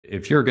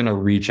If you're going to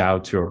reach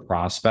out to a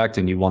prospect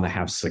and you want to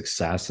have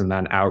success in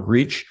that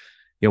outreach,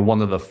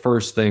 one of the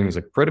first things,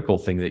 a critical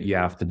thing that you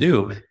have to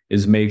do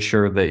is make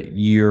sure that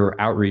your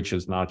outreach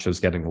is not just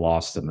getting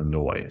lost in the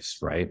noise,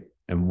 right?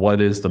 And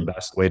what is the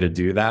best way to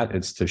do that?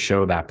 It's to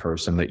show that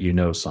person that you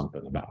know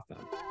something about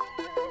them.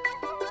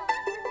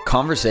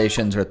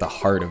 Conversations are at the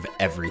heart of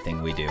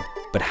everything we do,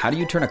 but how do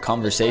you turn a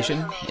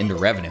conversation into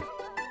revenue?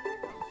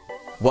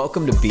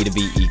 Welcome to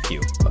B2B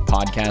EQ, a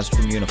podcast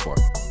from Unifor.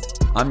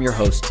 I'm your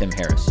host, Tim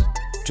Harris.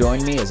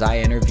 Join me as I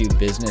interview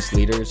business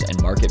leaders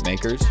and market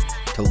makers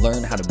to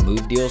learn how to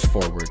move deals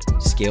forward,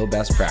 scale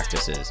best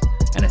practices,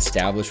 and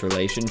establish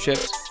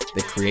relationships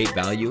that create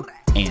value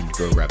and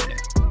grow revenue.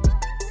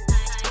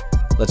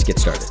 Let's get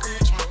started.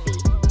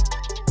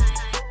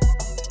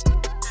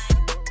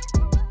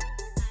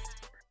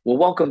 Well,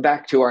 welcome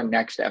back to our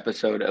next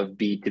episode of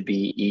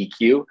B2B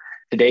EQ.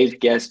 Today's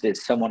guest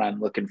is someone I'm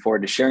looking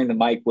forward to sharing the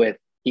mic with.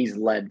 He's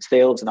led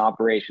sales and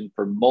operations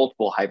for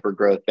multiple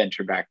hyper-growth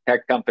venture-backed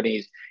tech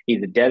companies.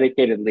 He's a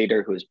dedicated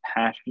leader who is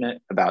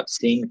passionate about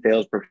seeing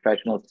sales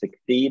professionals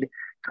succeed,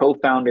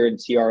 co-founder and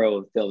CRO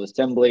of Sales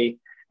Assembly,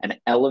 an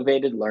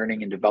elevated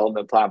learning and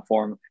development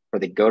platform for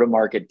the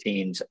go-to-market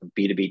teams of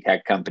B2B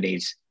tech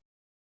companies.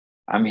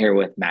 I'm here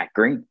with Matt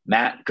Green.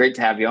 Matt, great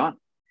to have you on.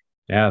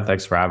 Yeah,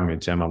 thanks for having me,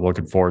 Tim. I'm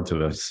looking forward to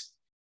this.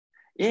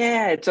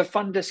 Yeah, it's a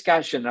fun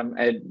discussion.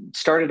 I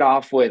started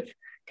off with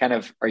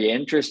are you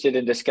interested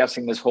in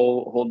discussing this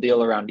whole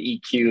deal around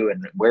EQ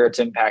and where it's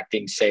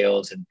impacting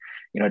sales? And,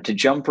 to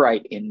jump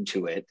right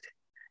into it,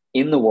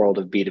 in the world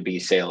of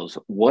B2B sales,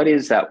 what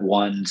is that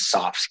one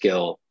soft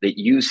skill that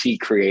you see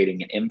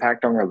creating an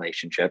impact on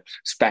relationships,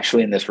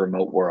 especially in this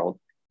remote world?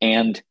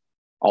 And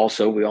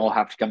also, we all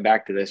have to come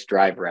back to this,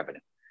 drive revenue.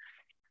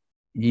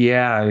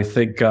 Yeah, I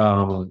think,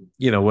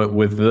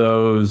 with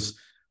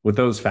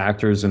those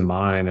factors in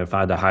mind, if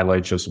I had to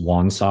highlight just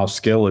one soft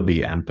skill, it'd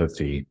be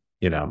empathy.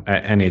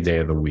 Any day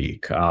of the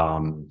week.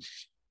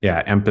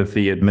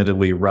 Empathy,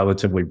 admittedly,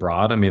 relatively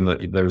broad. I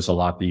mean, there's a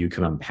lot that you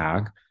can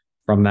unpack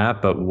from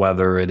that, but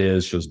whether it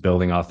is just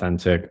building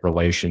authentic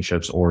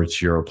relationships or,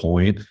 to your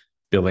point,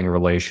 building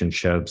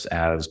relationships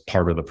as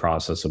part of the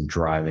process of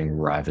driving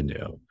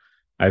revenue,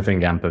 I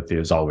think empathy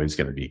is always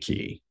going to be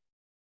key.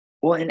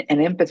 Well, and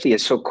empathy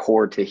is so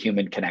core to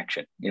human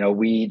connection.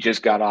 We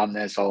just got on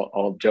this,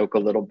 I'll joke a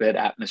little bit,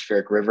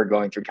 atmospheric river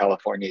going through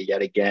California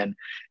yet again.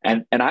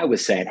 And I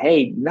was saying,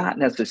 hey, not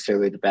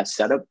necessarily the best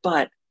setup,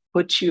 but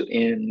put you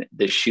in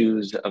the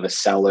shoes of a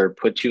seller,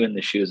 put you in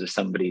the shoes of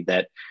somebody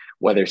that,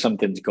 whether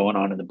something's going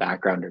on in the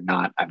background or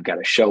not, I've got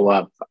to show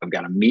up, I've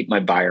got to meet my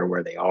buyer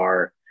where they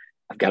are,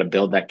 I've got to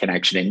build that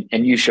connection.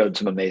 And you showed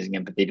some amazing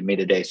empathy to me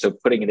today. So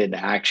putting it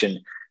into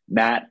action,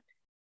 Matt,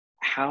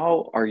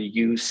 how are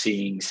you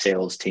seeing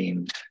sales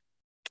teams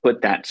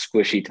put that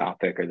squishy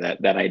topic or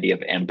that idea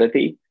of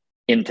empathy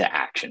into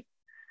action?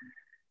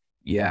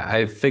 Yeah,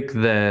 I think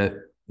that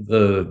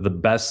the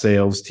best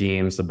sales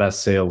teams, the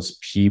best sales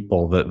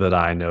people that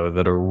I know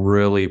that are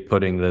really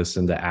putting this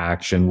into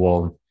action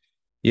will,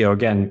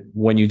 again,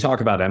 when you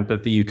talk about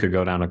empathy, you could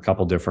go down a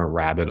couple different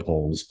rabbit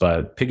holes,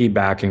 but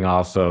piggybacking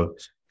off of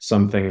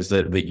some things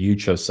that you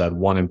just said,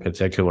 one in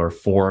particular,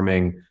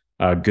 forming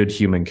good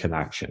human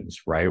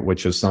connections, right?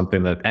 Which is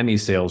something that any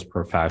sales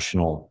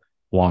professional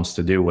wants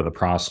to do with a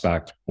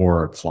prospect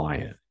or a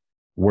client.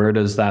 Where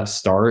does that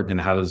start and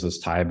how does this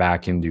tie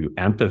back into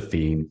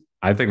empathy?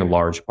 I think a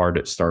large part,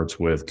 it starts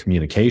with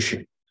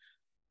communication,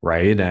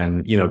 right?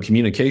 And,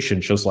 communication,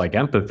 just like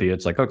empathy,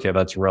 it's like, okay,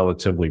 that's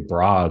relatively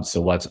broad.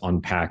 So let's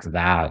unpack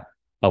that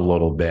a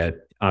little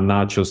bit. I'm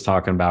not just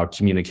talking about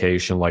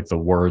communication, like the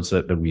words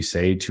that we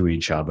say to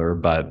each other,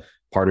 but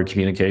part of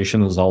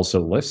communication is also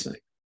listening.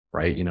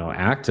 Right?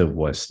 Active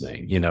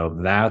listening,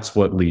 that's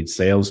what leads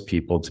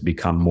salespeople to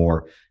become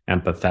more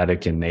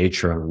empathetic in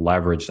nature and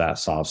leverage that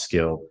soft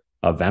skill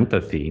of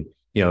empathy.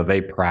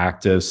 They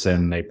practice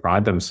and they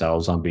pride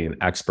themselves on being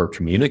expert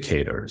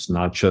communicators,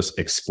 not just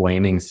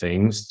explaining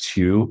things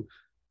to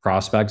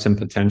prospects and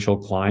potential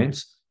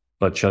clients,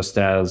 but just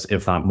as,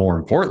 if not more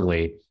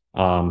importantly,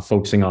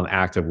 focusing on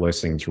active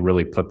listening to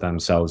really put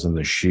themselves in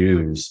the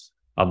shoes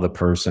of the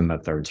person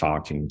that they're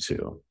talking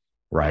to.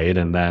 Right.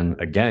 And then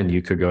again,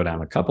 you could go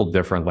down a couple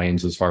different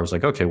lanes as far as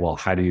like, okay, well,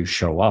 how do you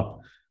show up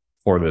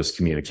for this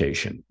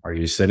communication? Are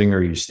you sitting or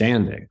are you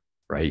standing?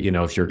 Right.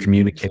 If you're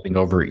communicating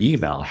over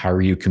email, how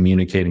are you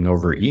communicating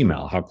over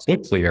email? How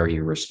quickly are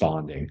you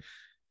responding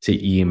to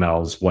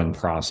emails when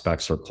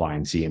prospects or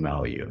clients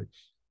email you?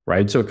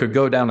 Right. So it could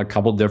go down a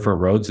couple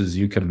different roads, as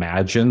you can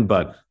imagine,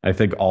 but I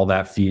think all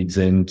that feeds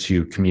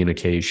into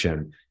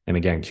communication. And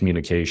again,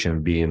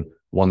 communication being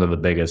one of the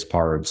biggest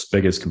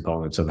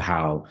components of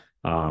how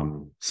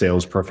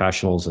sales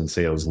professionals and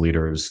sales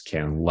leaders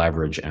can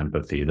leverage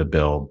empathy to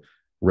build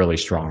really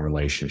strong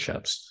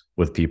relationships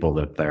with people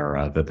that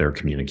they're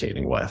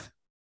communicating with.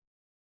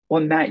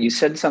 Well, Matt, you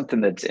said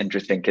something that's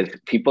interesting because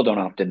people don't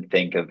often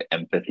think of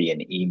empathy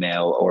in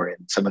email or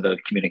in some of those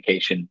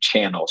communication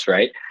channels,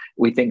 right?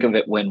 we think of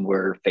it when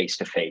we're face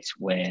to face,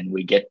 when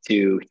we get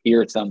to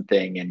hear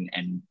something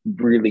and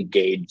really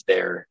gauge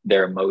their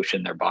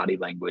emotion, their body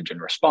language,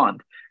 and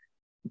respond.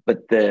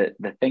 But the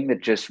thing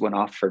that just went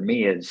off for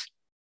me is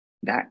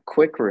that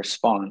quick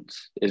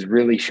response is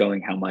really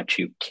showing how much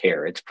you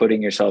care. It's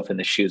putting yourself in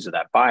the shoes of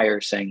that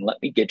buyer, saying,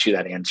 let me get you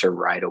that answer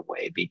right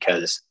away,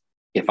 because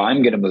if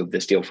I'm going to move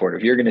this deal forward,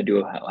 if you're going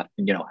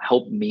to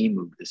help me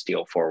move this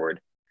deal forward,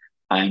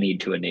 I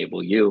need to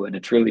enable you. And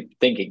it's really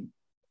thinking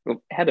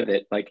ahead of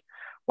it, like,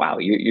 wow,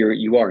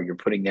 you're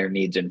putting their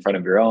needs in front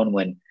of your own,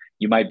 when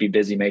you might be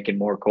busy making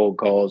more cold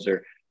calls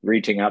or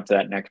reaching out to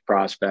that next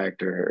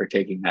prospect, or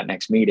taking that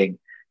next meeting,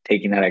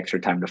 taking that extra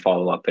time to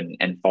follow up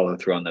and follow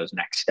through on those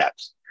next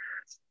steps.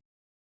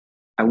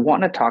 I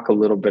want to talk a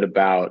little bit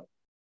about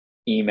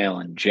email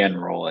in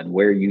general and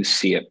where you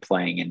see it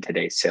playing in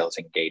today's sales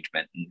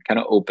engagement, and kind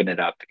of open it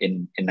up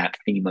in that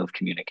theme of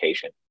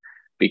communication,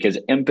 because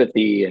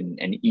empathy and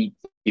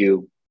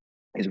EQ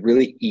is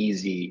really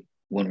easy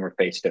when we're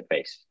face to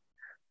face.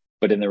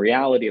 But in the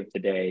reality of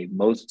today,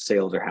 most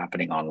sales are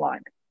happening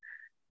online.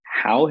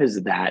 How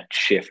has that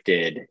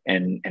shifted,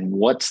 and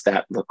what's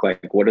that look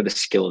like? What are the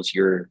skills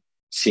you're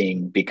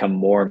seeing become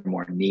more and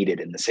more needed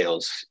in the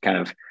sales kind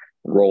of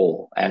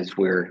role as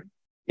we're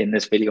in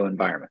this video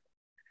environment?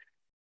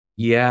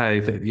 Yeah,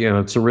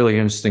 it's a really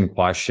interesting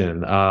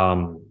question.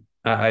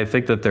 I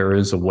think that there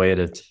is a way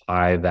to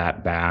tie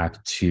that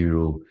back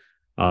to,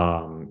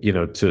 to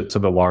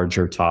the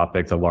larger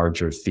topic, the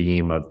larger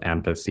theme of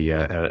empathy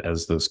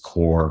as this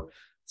core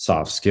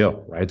soft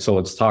skill, right? So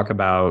let's talk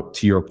about,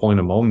 to your point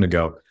a moment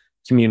ago,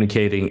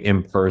 communicating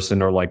in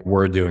person, or like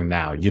we're doing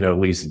now, at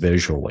least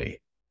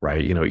visually,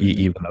 right?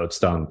 Even though it's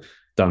done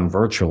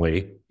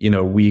virtually,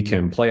 we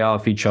can play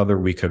off each other,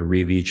 we could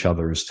read each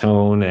other's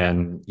tone.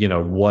 And,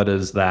 what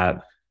does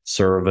that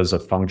serve as a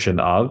function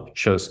of?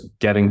 Just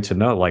getting to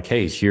know, like,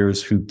 hey,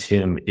 here's who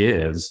Tim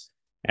is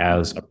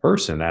as a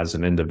person, as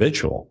an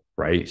individual,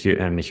 right?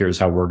 And here's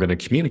how we're going to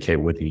communicate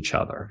with each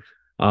other.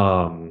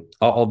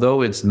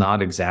 Although it's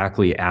not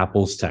exactly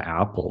apples to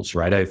apples,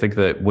 right? I think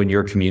that when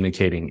you're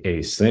communicating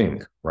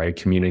async, right,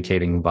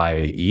 communicating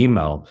via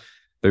email,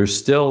 there's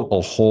still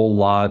a whole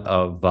lot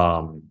of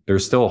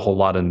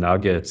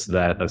nuggets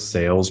that a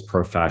sales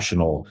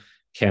professional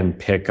can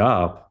pick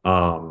up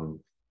from,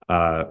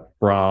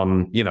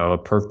 a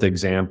perfect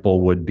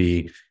example would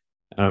be,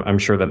 I'm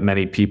sure that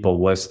many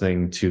people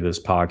listening to this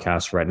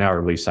podcast right now, or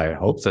at least I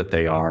hope that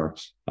they are,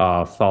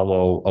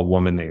 follow a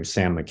woman named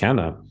Sam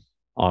McKenna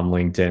on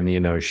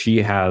LinkedIn.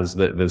 She has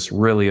this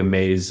really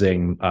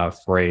amazing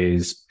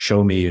phrase,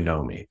 show me you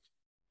know me.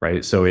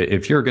 Right. So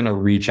if you're going to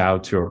reach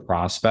out to a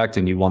prospect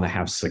and you want to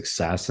have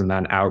success in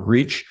that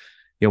outreach,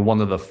 one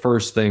of the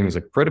first things,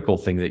 a critical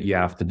thing that you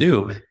have to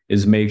do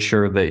is make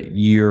sure that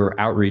your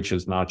outreach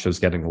is not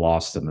just getting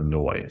lost in the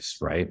noise.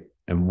 Right.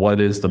 And what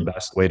is the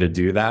best way to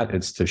do that?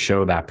 It's to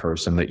show that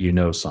person that you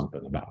know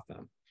something about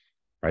them.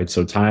 Right.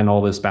 So tying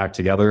all this back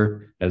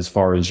together, as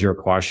far as your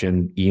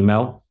question,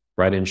 email,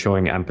 right, and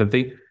showing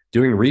empathy,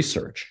 doing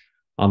research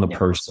on the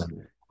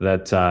person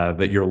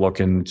that you're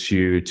looking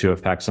to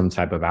affect some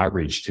type of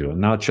outreach to, and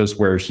not just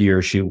where he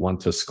or she went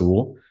to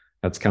school.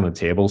 That's kind of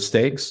table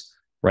stakes,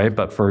 right?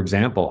 But for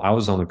example, I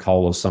was on a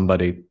call with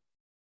somebody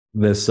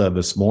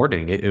this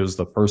morning. It was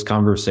the first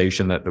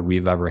conversation that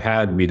we've ever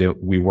had.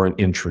 We weren't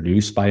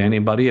introduced by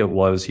anybody. It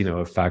was,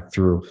 in fact,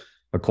 through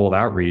a cold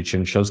outreach,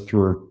 and just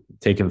through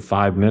taking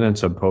 5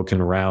 minutes of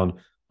poking around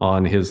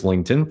on his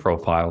LinkedIn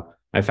profile,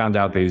 I found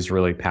out that he's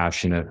really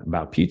passionate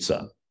about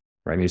pizza.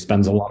 Right. And he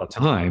spends a lot of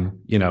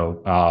time,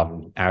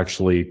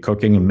 actually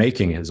cooking and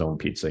making his own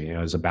pizza,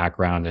 as a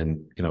background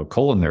in,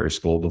 culinary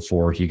school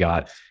before he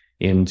got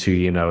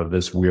into,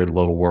 this weird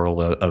little world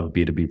of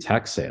B2B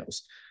tech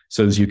sales.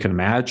 So as you can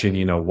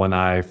imagine, when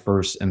I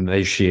first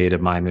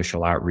initiated my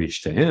initial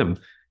outreach to him,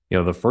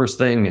 the first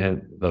thing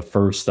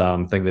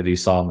that he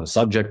saw in the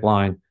subject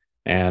line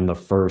and the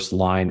first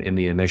line in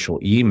the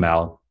initial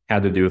email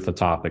had to do with the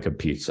topic of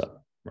pizza.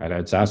 Right.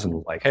 I'd ask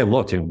them, like, hey,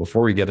 look,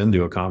 before we get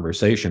into a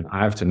conversation,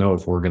 I have to know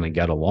if we're going to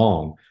get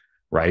along.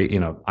 Right.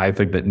 I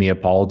think that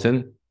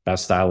Neapolitan,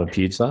 best style of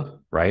pizza.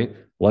 Right.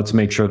 Let's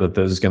make sure that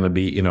this is going to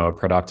be, a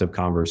productive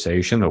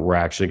conversation, that we're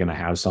actually going to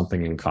have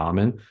something in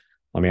common.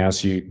 Let me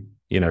ask you,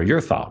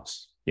 your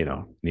thoughts,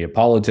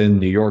 Neapolitan,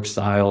 New York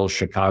style,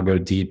 Chicago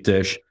deep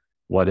dish.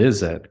 What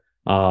is it?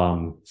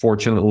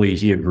 Fortunately,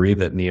 he agreed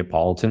that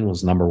Neapolitan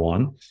was number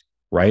one.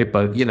 Right.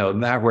 But,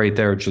 that right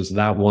there, just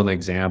that one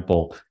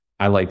example,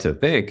 I like to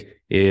think,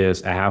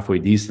 is a halfway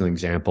decent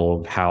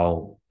example of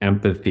how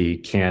empathy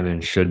can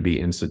and should be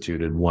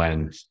instituted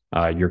when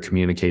you're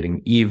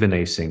communicating even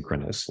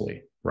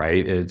asynchronously,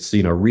 right? It's,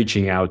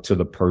 reaching out to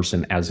the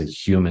person as a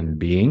human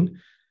being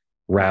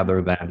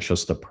rather than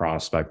just a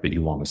prospect that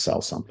you want to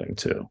sell something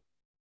to.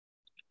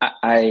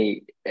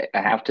 I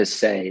have to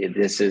say,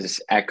 this is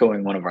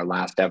echoing one of our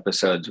last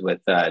episodes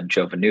with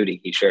Joe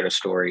Venuti. He shared a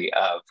story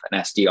of an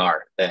SDR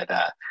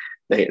that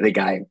the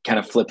guy kind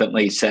of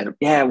flippantly said,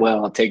 yeah,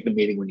 well, I'll take the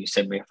meeting when you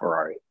send me a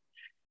Ferrari.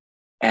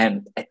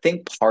 And I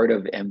think part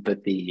of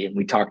empathy, and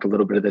we talked a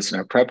little bit of this in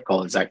our prep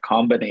call, is that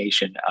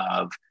combination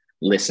of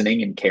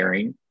listening and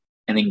caring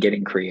and then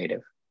getting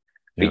creative.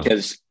 Yeah.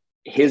 Because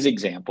his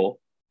example,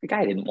 the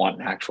guy didn't want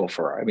an actual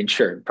Ferrari. I mean,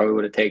 sure, probably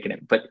would have taken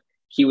it, but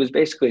he was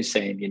basically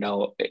saying,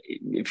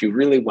 if you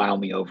really wow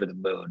me over the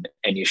moon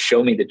and you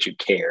show me that you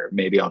care,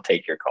 maybe I'll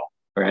take your call,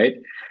 right?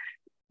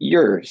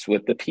 Yours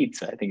with the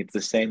pizza, I think it's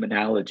the same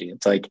analogy.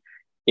 It's like,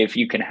 if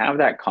you can have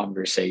that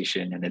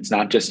conversation and it's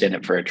not just in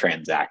it for a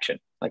transaction,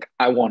 like,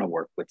 I want to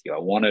work with you. I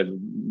want to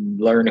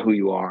learn who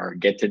you are,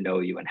 get to know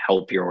you, and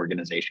help your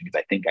organization because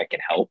I think I can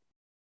help.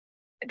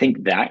 I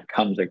think that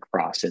comes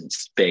across in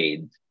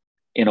spades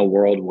in a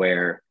world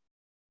where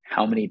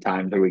how many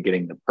times are we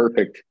getting the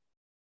perfect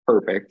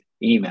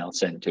email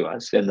sent to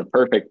us in the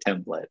perfect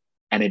template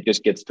and it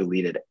just gets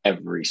deleted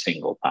every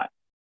single time?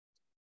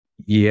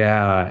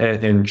 Yeah.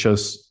 And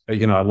just, I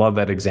love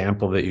that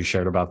example that you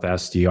shared about the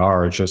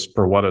SDR. Just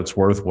for what it's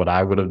worth, what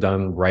I would have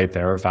done right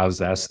there if I was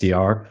the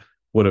SDR,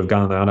 would have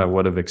gone out, I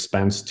would have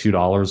expensed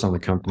 $2 on the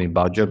company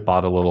budget,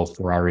 bought a little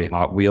Ferrari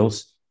Hot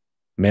Wheels,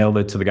 mailed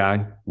it to the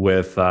guy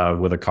with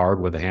a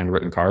card, with a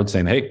handwritten card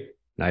saying, "Hey,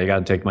 now you got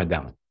to take my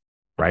demo."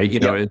 Right.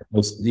 Yep.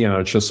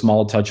 It's just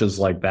small touches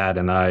like that.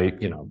 And I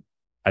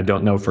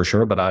don't know for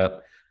sure, but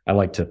I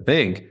like to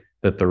think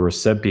that the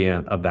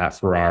recipient of that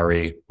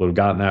Ferrari would have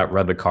gotten that,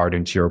 read the card,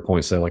 and to your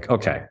point, say like,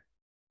 okay,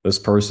 this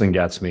person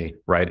gets me,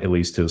 right? At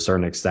least to a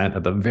certain extent.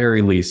 At the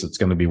very least, it's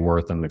going to be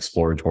worth an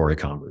exploratory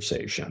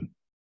conversation.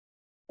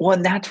 Well,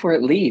 and that's where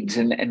it leads.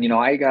 And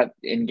I got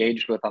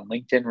engaged with on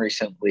LinkedIn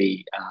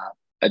recently.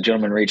 A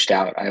gentleman reached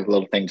out. I have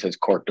little things as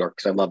cork dork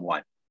because I love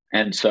wine.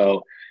 And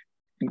so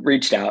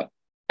reached out,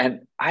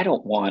 and I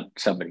don't want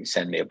somebody to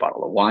send me a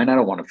bottle of wine. I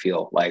don't want to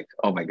feel like,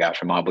 oh my gosh,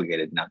 I'm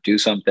obligated to not do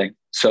something.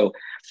 So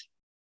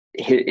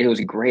it was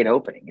a great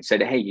opening. He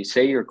said, "Hey, you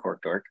say you're a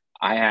cork dork.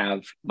 I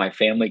have my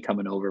family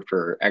coming over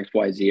for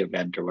XYZ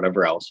event or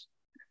whatever else.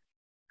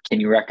 Can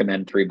you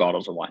recommend 3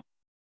 bottles of wine?"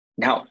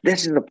 Now,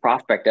 this is a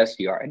prospect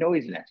SDR. I know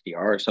he's an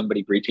SDR or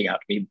somebody reaching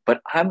out to me, but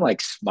I'm like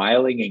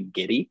smiling and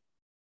giddy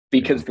Yeah.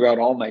 because throughout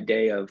all my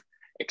day of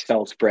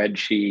Excel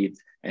spreadsheets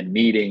and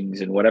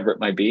meetings and whatever it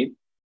might be,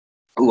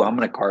 I'm going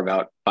to carve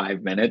out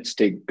 5 minutes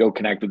to go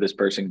connect with this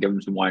person, give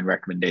them some wine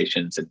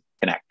recommendations and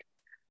connect.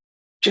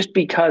 Just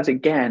because,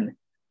 again,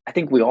 I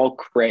think we all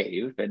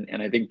crave,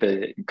 and I think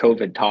the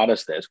COVID taught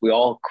us this, we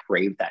all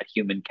crave that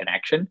human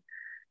connection.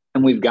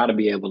 And we've got to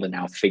be able to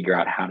now figure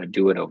out how to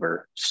do it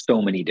over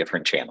so many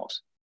different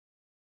channels.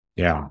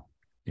 Yeah.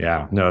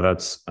 Yeah. No,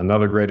 that's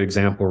another great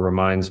example.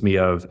 Reminds me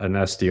of an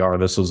SDR.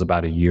 This was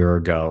about a year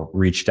ago,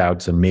 reached out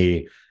to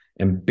me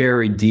and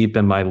buried deep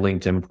in my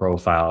LinkedIn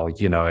profile,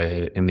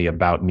 in the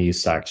about me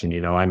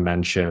section, I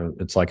mentioned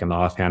it's like an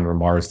offhand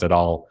remarks that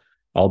I'll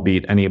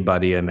beat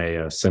anybody in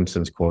a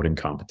Simpsons quoting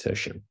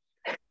competition.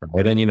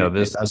 Right. And,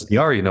 this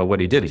SDR, what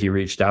he did, he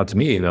reached out to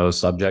me,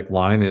 subject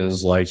line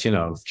is like,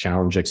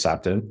 challenge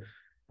accepted.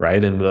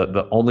 Right. And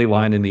the only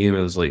line in the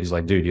email is like, he's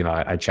like, dude,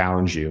 I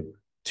challenge you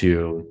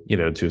to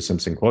a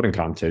Simpson quoting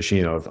competition.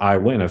 If I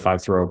win, if I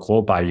throw a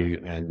quote by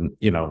you and,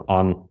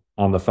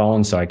 on the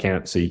phone, so you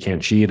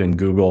can't cheat and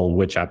Google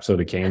which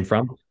episode it came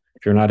from.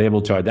 If you're not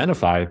able to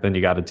identify, then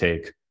you got to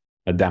take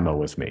a demo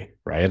with me.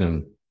 Right.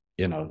 And,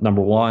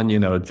 number one,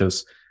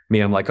 just me,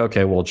 I'm like,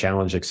 okay, well,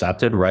 challenge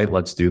accepted, right?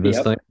 Let's do this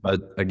thing.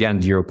 But again,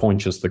 to your point,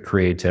 just the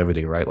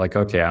creativity, right? Like,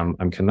 okay,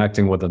 I'm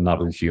connecting with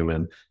another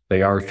human.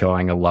 They are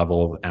showing a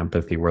level of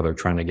empathy where they're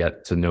trying to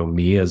get to know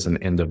me as an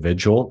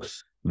individual.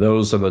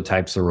 Those are the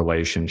types of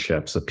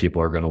relationships that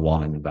people are going to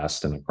want to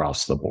invest in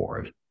across the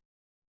board.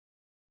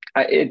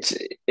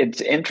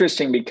 It's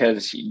interesting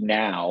because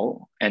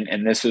now,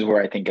 and this is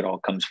where I think it all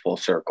comes full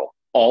circle.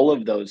 All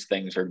of those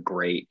things are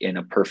great in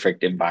a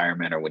perfect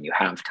environment or when you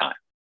have time.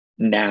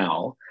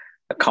 Now,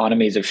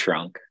 economies have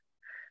shrunk.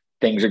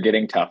 Things are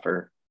getting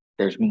tougher.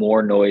 There's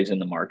more noise in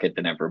the market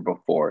than ever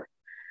before.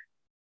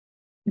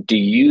 Do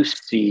you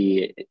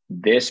see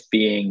this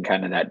being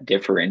kind of that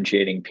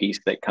differentiating piece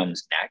that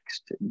comes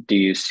next? Do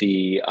you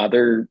see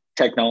other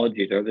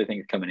technologies or other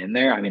things coming in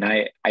there? I mean,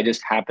 I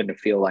just happen to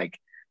feel like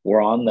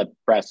we're on the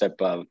precipice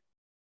of,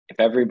 if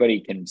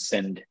everybody can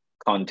send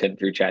content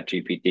through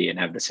ChatGPT and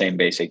have the same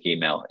basic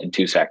email in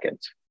 2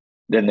 seconds,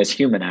 then this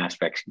human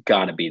aspect's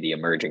got to be the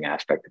emerging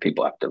aspect that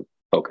people have to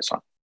focus on.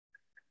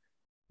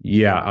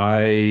 Yeah,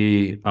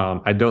 I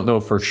don't know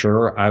for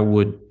sure. I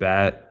would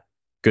bet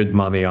good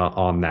money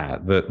on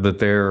that. That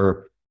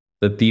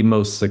the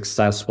most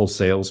successful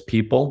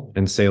salespeople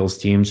and sales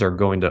teams are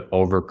going to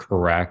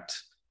overcorrect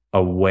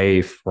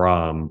away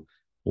from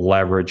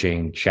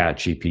leveraging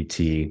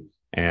ChatGPT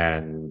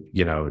and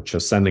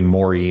just sending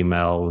more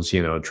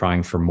emails,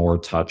 trying for more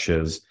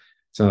touches.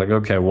 So like,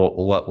 okay,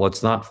 well,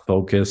 let's not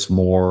focus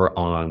more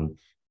on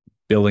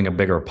building a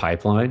bigger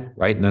pipeline,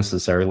 right?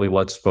 Necessarily,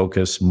 let's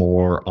focus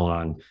more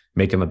on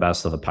making the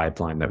best of the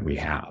pipeline that we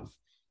have,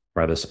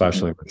 right?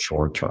 Especially in the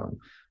short term.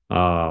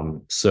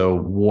 So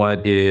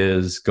what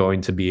is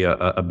going to be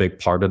a big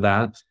part of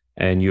that,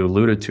 and you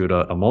alluded to it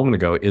a moment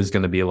ago, is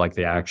going to be like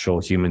the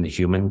actual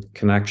human-to-human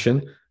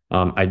connection,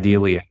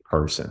 ideally in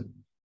person.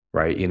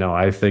 right?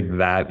 I think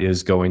that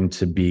is going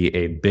to be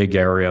a big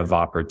area of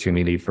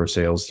opportunity for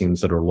sales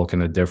teams that are looking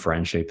to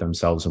differentiate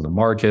themselves in the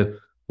market,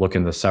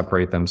 looking to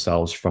separate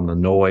themselves from the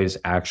noise,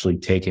 actually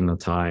taking the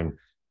time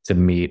to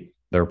meet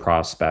their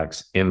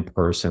prospects in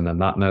person and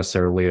not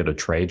necessarily at a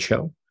trade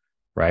show,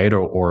 right?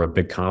 Or a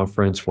big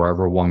conference where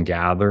everyone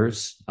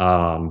gathers,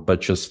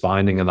 but just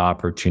finding an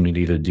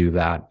opportunity to do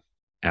that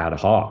ad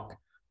hoc.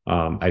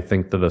 I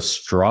think that a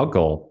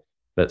struggle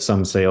that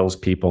some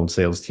salespeople and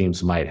sales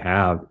teams might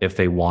have if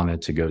they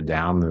wanted to go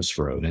down this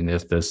road, and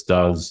if this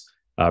does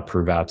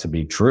prove out to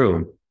be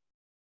true,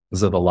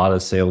 is that a lot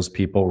of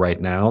salespeople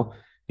right now,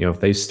 if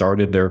they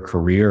started their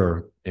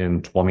career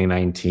in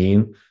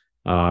 2019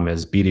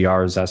 as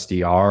BDRs,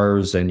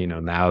 SDRs,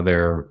 and now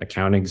they're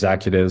account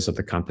executives at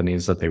the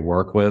companies that they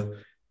work with,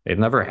 they've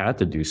never had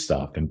to do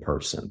stuff in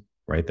person,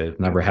 right? They've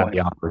never had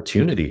the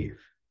opportunity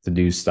to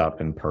do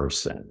stuff in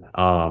person.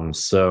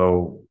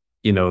 So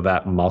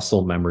that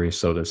muscle memory,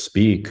 so to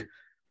speak,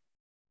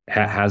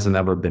 hasn't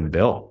ever been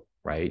built,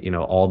 right?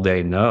 All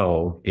they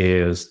know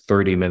is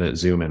 30-minute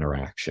Zoom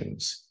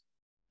interactions,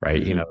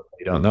 right? Mm-hmm.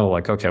 They don't know,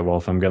 like, okay, well,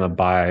 if I'm going to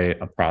buy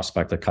a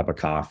prospect a cup of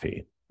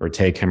coffee or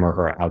take him or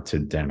her out to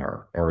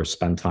dinner or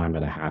spend time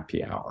at a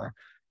happy hour,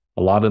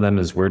 a lot of them,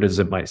 as weird as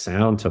it might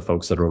sound to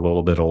folks that are a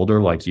little bit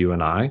older, like you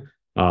and I,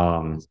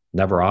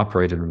 never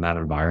operated in that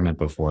environment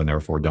before and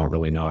therefore don't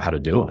really know how to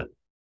do it.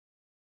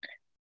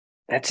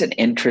 That's an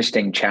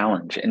interesting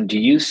challenge. And do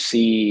you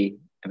see,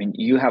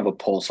 you have a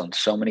pulse on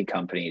so many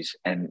companies,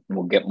 and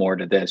we'll get more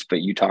to this,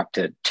 but you talk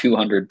to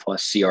 200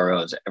 plus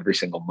CROs every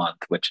single month,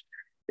 which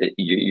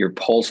your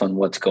pulse on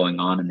what's going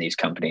on in these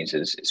companies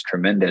is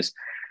tremendous.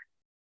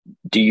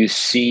 Do you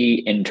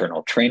see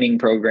internal training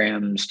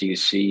programs? Do you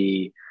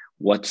see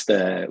what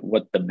the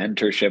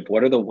mentorship?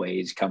 What are the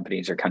ways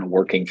companies are kind of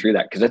working through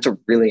that? Because that's a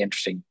really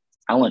interesting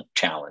talent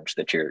challenge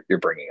that you're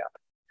bringing up.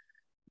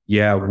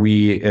 Yeah,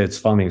 it's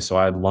funny. So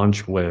I had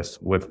lunch with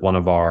one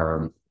of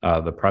our,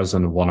 the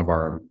president of one of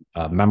our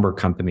member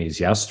companies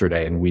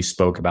yesterday, and we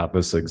spoke about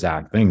this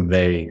exact thing.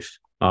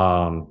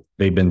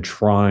 They've been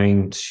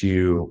trying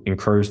to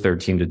encourage their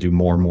team to do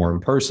more and more in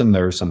person.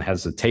 There's some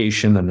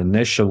hesitation, and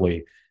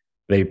initially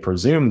they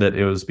presumed that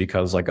it was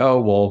because, like,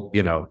 oh, well,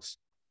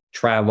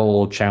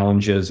 travel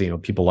challenges,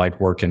 people like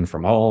working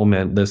from home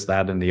and this,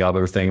 that, and the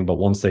other thing. But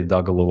once they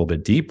dug a little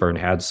bit deeper and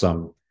had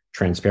some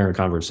transparent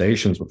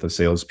conversations with the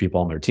salespeople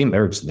on their team,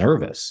 they're just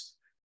nervous,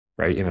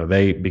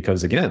 right?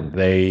 Because again,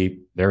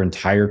 their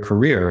entire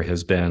career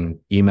has been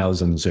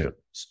emails and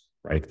Zooms,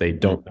 right? They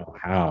don't know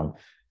how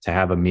to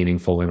have a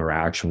meaningful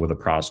interaction with a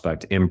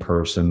prospect in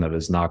person that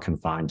is not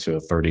confined to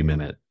a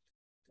 30-minute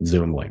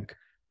Zoom link.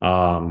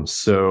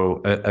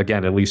 So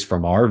again, at least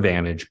from our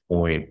vantage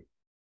point,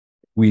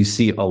 we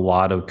see a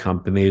lot of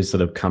companies that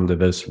have come to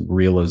this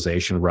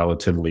realization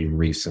relatively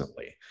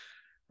recently.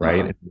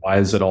 Right. And why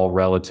is it all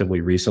relatively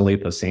recently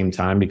at the same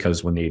time?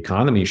 Because when the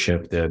economy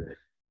shifted,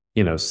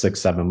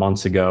 6-7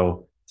 months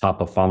ago,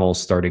 top of funnel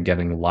started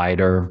getting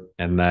lighter.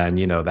 And then,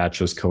 that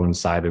just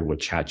coincided with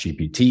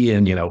ChatGPT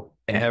and,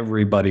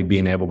 everybody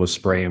being able to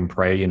spray and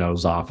pray,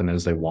 as often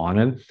as they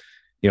wanted.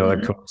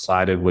 It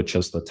coincided with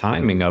just the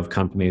timing of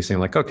companies saying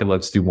like, okay,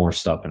 let's do more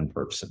stuff in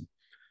person.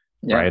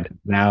 Yeah. Right.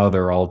 Now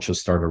they're all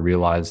just starting to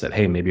realize that,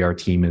 hey, maybe our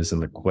team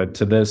isn't equipped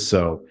to this.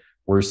 So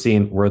we're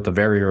at the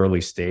very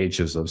early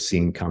stages of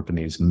seeing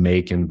companies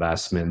make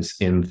investments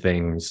in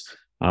things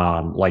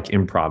like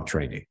improv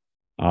training,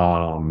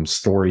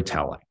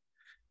 storytelling,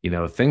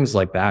 things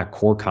like that,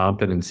 core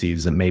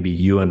competencies that maybe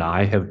you and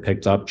I have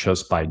picked up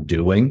just by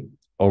doing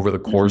over the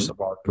course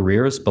of our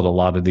careers, but a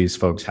lot of these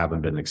folks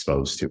haven't been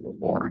exposed to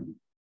before.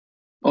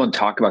 Well, and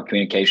talk about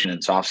communication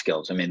and soft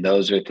skills.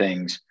 Those are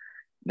things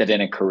that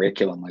in a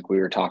curriculum, like we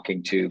were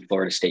talking to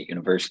Florida State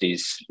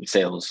University's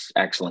sales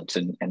excellence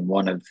and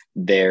one of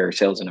their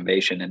sales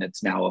innovation, and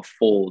it's now a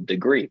full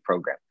degree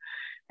program.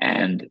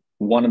 And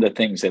one of the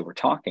things they were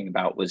talking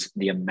about was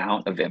the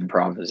amount of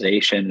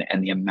improvisation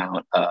and the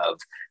amount of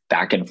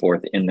back and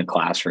forth in the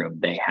classroom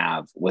they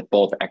have with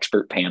both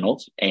expert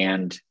panels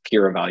and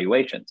peer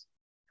evaluations.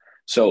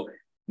 So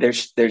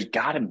there's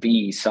got to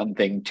be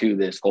something to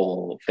this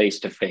whole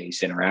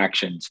face-to-face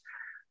interactions,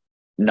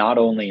 not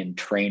only in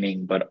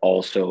training, but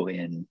also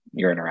in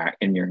your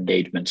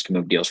engagements to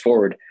move deals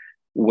forward.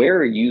 Where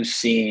are you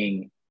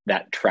seeing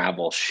that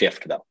travel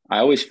shift though? I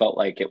always felt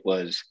like it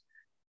was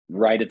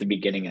right at the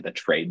beginning of the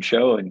trade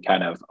show and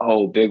kind of,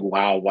 oh, big,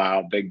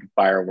 wow, big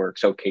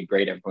fireworks. Okay,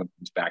 great. Everyone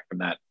comes back from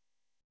that.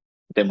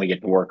 Then we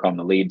get to work on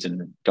the leads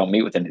and don't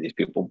meet with any of these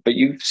people. But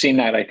you've seen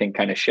that, I think,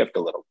 kind of shift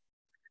a little.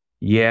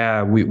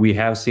 Yeah, we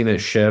have seen it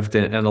shift.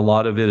 And a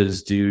lot of it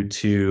is due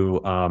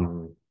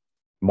to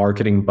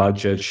marketing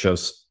budgets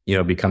just,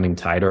 becoming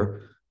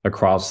tighter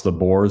across the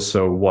board.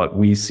 So what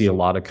we see a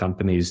lot of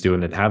companies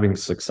doing and having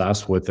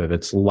success with it,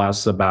 it's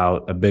less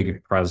about a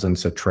big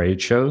presence at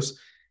trade shows.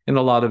 And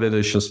a lot of it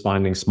is just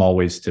finding small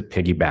ways to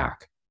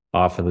piggyback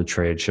off of the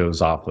trade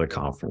shows, off of the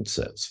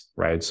conferences,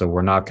 right? So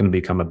we're not going to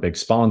become a big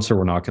sponsor.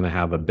 We're not going to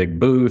have a big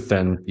booth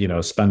and,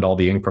 spend all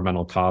the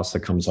incremental costs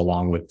that comes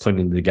along with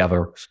putting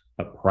together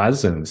a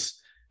presence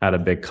at a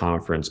big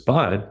conference.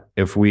 But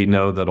if we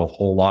know that a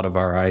whole lot of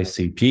our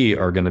ICP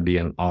are going to be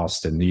in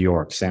Austin, New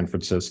York, San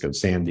Francisco,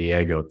 San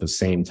Diego at the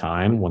same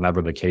time,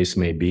 whenever the case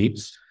may be,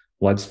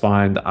 let's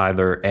find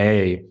either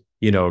a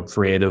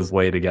creative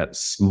way to get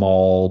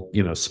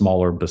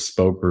smaller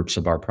bespoke groups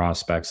of our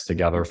prospects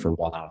together for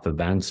one-off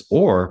events,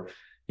 or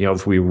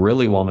if we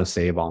really want to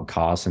save on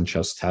costs and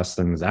just test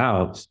things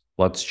out,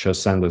 let's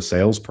just send a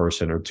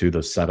salesperson or two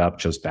to set up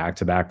just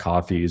back-to-back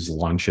coffees,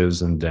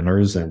 lunches, and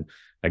dinners. And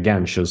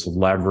again, just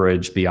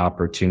leverage the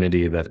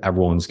opportunity that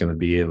everyone's going to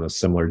be in a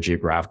similar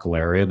geographical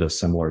area at a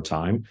similar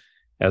time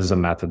as a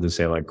method to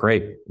say, like,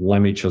 great, let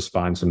me just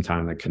find some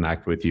time to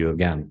connect with you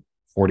again.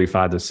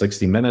 45 to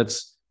 60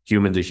 minutes,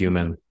 human to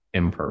human,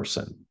 in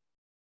person.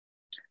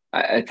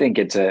 I think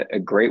it's a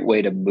great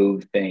way to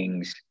move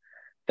things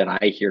that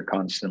I hear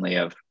constantly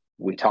of,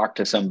 we talk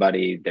to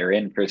somebody, they're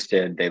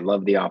interested, they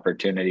love the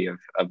opportunity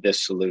of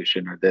this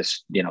solution or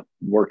this,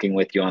 working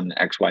with you on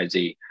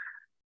XYZ.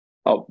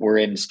 Oh, we're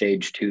in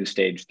stage 2,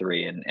 stage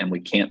 3, and we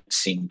can't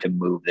seem to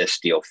move this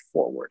deal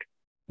forward.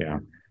 Yeah.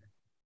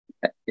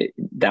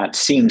 That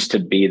seems to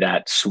be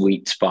that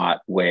sweet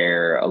spot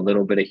where a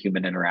little bit of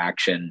human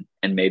interaction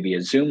and maybe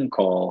a Zoom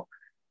call,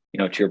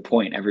 to your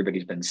point,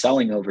 everybody's been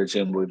selling over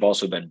Zoom. We've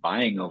also been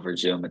buying over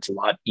Zoom. It's a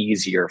lot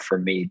easier for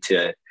me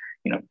to,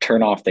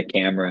 turn off the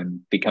camera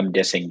and become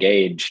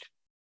disengaged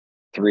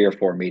 3 or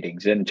 4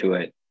 meetings into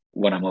it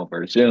when I'm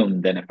over Zoom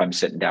than if I'm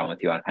sitting down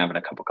with you and having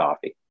a cup of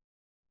coffee.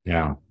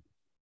 Yeah.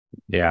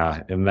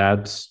 Yeah. And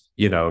that's,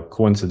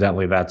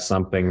 coincidentally, that's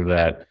something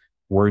that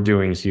we're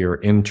doing here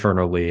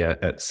internally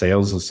at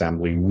Sales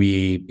Assembly.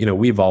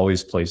 We've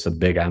always placed a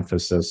big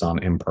emphasis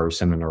on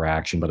in-person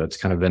interaction, but it's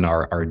kind of in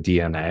our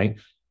DNA.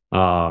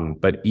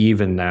 But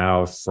even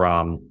now,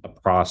 from a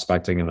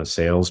prospecting and a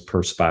sales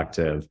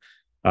perspective,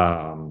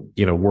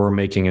 we're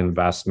making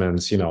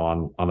investments,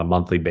 on a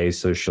monthly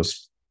basis,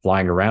 just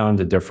flying around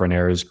to different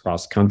areas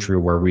across the country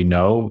where we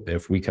know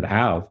if we could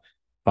have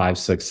 5,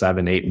 6,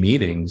 7, 8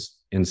 meetings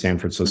in San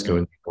Francisco,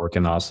 and New York,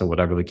 and Austin,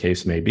 whatever the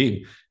case may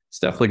be, it's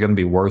definitely going to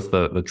be worth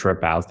the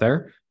trip out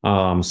there.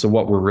 So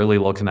what we're really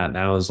looking at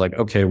now is like,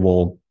 okay,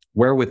 well,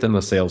 where within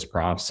the sales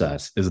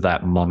process is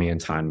that money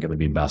and time going to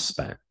be best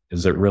spent?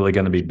 Is it really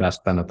going to be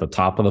best spent at the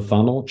top of the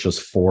funnel,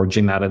 just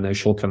forging that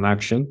initial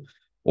connection?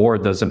 Or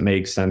does it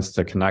make sense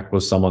to connect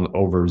with someone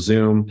over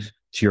Zoom,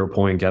 to your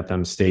point, get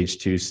them stage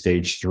 2,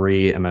 stage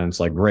 3, and then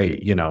it's like,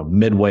 great,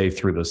 midway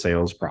through the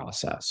sales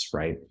process,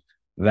 right?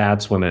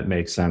 That's when it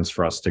makes sense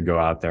for us to go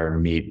out there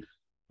and meet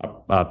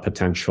a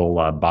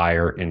potential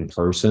buyer in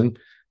person.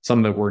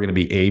 Something that we're going to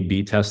be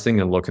A/B testing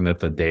and looking at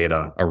the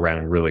data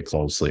around really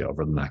closely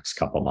over the next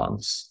couple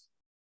months.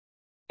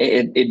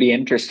 It'd be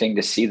interesting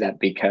to see that,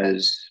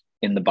 because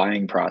in the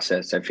buying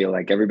process, I feel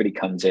like everybody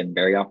comes in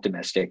very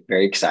optimistic,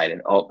 very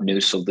excited. Oh, new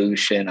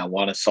solution. I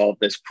want to solve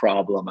this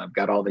problem. I've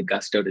got all the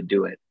gusto to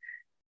do it.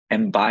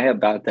 And by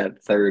about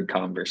that third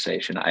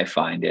conversation, I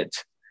find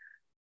it's,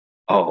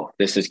 oh,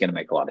 this is going to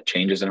make a lot of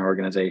changes in our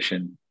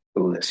organization.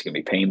 Oh, this is going to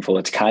be painful.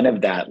 It's kind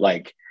of that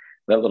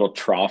little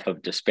trough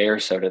of despair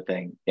sort of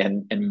thing.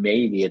 And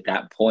maybe at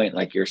that point,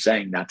 like you're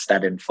saying, that's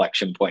that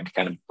inflection point to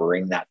kind of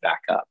bring that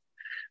back up,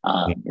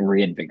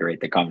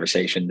 reinvigorate the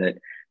conversation that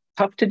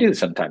tough to do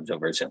sometimes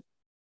over Zoom.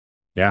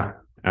 Yeah,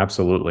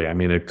 absolutely. I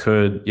mean, it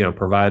could,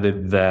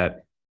 provided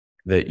that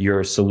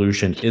your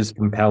solution is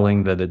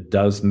compelling, that it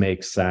does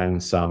make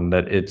sense,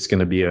 that it's going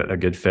to be a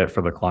good fit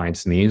for the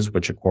client's needs,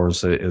 which of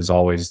course is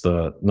always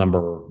the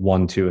number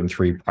 1, 2, and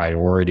 3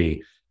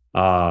 priority.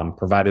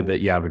 Provided that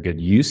you have a good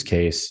use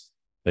case,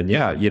 then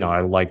yeah,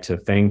 I like to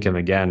think, and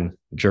again,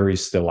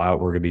 jury's still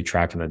out. We're going to be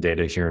tracking the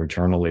data here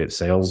internally at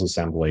Sales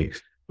Assembly.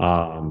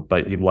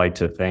 But you'd like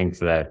to think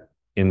that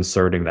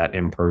inserting that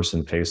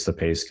in-person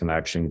face-to-face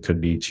connection could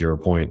be, to your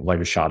point,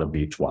 like a shot of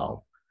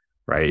B12,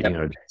 right?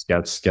 Yep.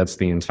 Gets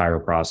the entire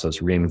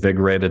process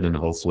reinvigorated and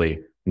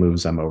hopefully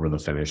moves them over the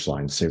finish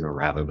line sooner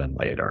rather than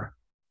later.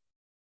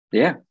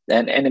 Yeah.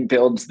 And it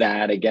builds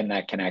that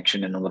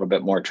connection and a little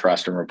bit more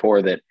trust and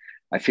rapport that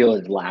I feel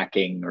is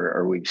lacking,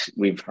 or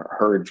we've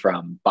heard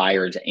from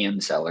buyers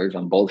and sellers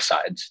on both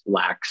sides,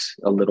 lacks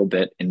a little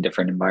bit in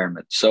different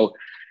environments. So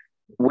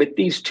with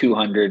these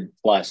 200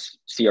 plus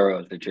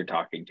CROs that you're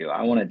talking to,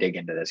 I want to dig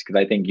into this because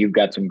I think you've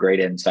got some great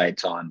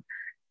insights on,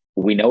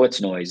 we know it's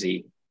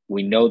noisy.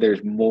 We know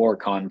there's more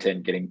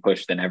content getting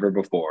pushed than ever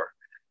before.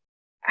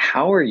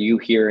 How are you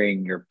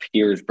hearing your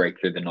peers break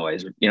through the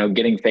noise?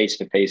 Getting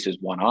face-to-face is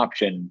one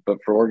option, but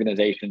for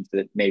organizations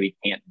that maybe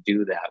can't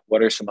do that,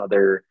 what are some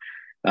other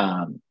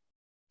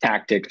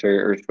tactics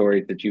or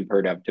stories that you've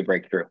heard of to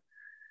break through?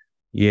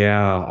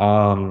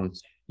 Yeah.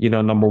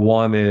 Number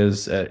one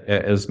is,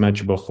 as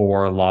mentioned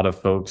before, a lot of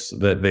folks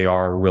that they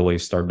are really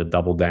starting to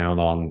double down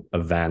on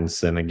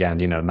events. And again,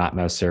 not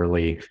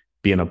necessarily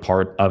being a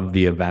part of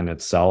the event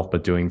itself,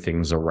 but doing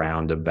things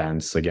around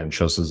events. Again,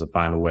 just as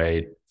find a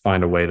way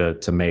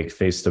to make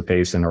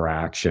face-to-face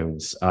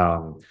interactions.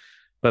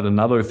 But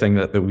another thing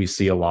that we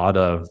see a lot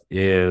of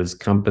is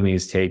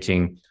companies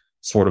taking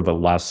sort of a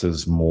less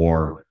is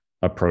more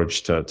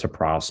approach to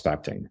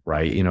prospecting,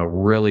 right?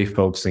 Really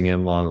focusing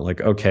in on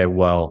like, okay,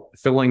 well,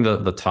 filling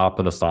the top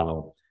of the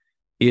funnel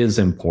is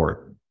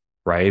important,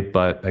 right?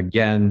 But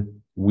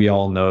again, we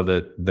all know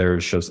that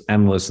there's just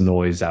endless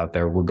noise out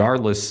there,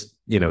 regardless,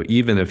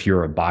 even if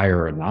you're a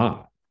buyer or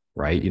not,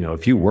 right?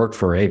 If you work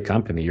for a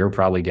company, you're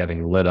probably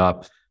getting lit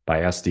up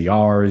by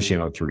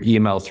SDRs, through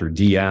email, through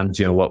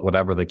DMs,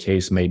 whatever the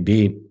case may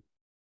be.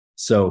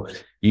 So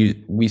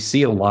we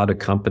see a lot of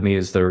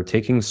companies that are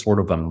taking sort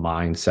of a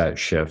mindset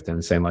shift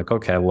and saying like,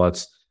 okay,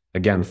 let's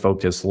again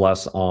focus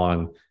less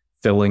on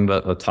filling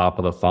the top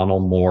of the funnel,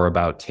 more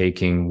about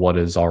taking what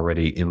is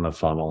already in the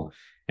funnel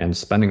and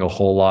spending a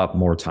whole lot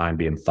more time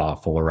being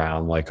thoughtful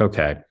around like,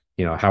 okay,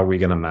 how are we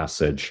going to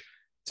message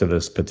to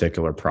this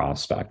particular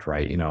prospect,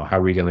 right? How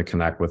are we going to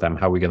connect with them?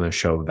 How are we going to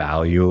show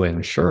value?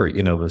 And sure,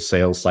 the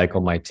sales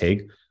cycle might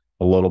take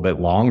a little bit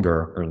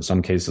longer, or in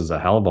some cases, a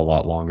hell of a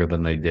lot longer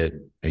than they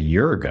did a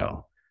year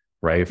ago,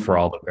 right? For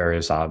all the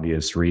various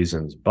obvious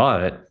reasons.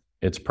 But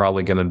it's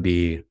probably going to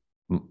be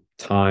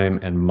time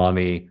and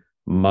money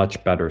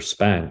much better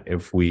spent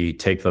if we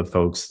take the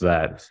folks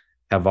that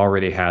have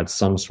already had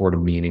some sort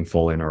of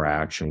meaningful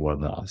interaction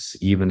with us,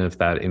 even if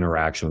that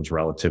interaction is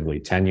relatively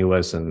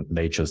tenuous and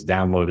they just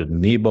downloaded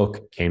an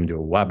ebook, came to a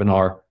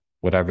webinar,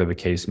 whatever the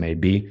case may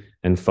be,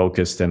 and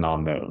focused in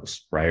on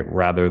those, right?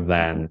 Rather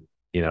than,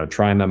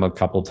 trying them a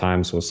couple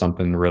times with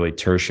something really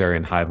tertiary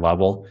and high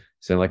level,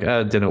 saying like,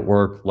 it didn't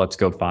work. Let's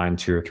go find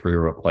 2 or 3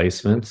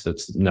 replacements.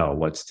 It's no,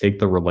 let's take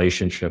the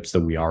relationships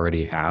that we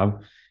already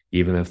have,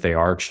 even if they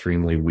are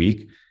extremely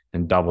weak,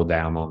 and double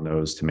down on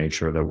those to make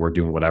sure that we're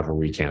doing whatever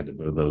we can to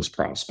move those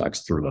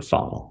prospects through the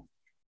funnel.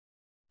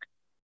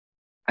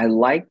 I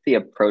like the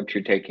approach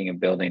you're taking of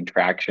building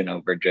traction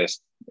over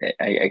just,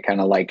 I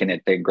kind of liken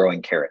it to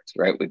growing carrots,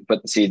 right? We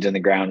put the seeds in the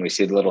ground, we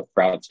see the little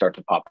sprouts start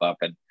to pop up.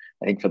 And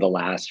I think for the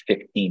last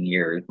 15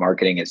 years,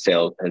 marketing and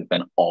sales has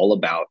been all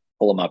about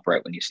pull them up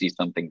right when you see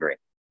something great,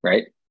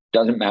 right?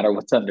 Doesn't matter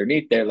what's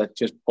underneath there. Let's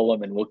just pull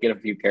them and we'll get a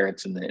few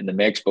carrots in the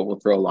mix, but we'll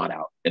throw a lot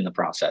out in the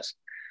process.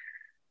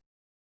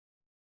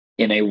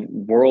 In a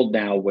world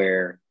now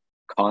where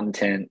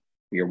content,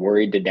 you're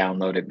worried to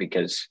download it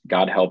because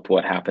God help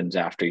what happens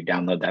after you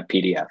download that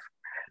PDF.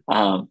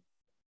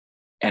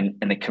 And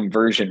the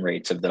conversion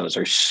rates of those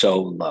are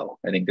so low.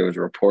 I think there was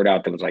a report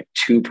out that was like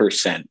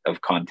 2% of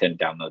content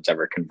downloads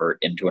ever convert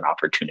into an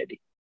opportunity.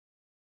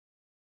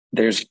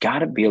 There's got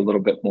to be a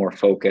little bit more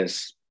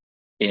focus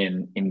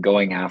in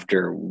going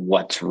after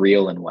what's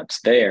real and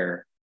what's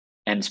there,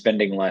 and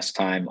spending less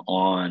time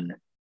on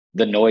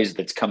the noise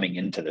that's coming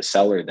into the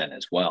seller then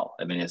as well.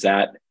 I mean, is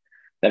that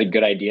a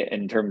good idea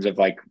in terms of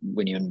like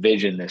when you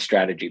envision this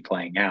strategy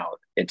playing out?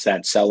 It's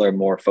that seller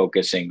more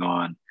focusing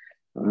on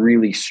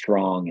really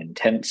strong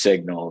intent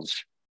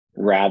signals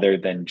rather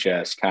than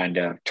just kind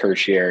of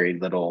tertiary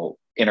little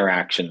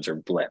interactions or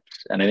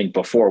blips. And I think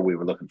before we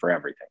were looking for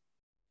everything.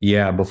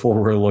 Yeah, before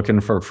we were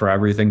looking for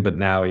everything, but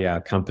now, yeah,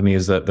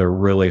 companies that they're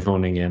really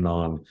honing in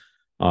on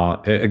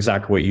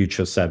exactly what you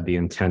just said, the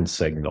intent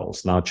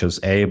signals, not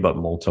just but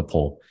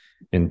multiple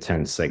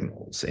intent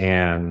signals.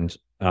 And,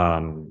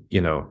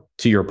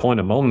 to your point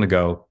a moment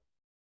ago,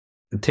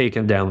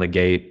 taking down the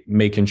gate,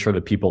 making sure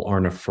that people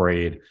aren't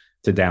afraid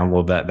to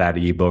download that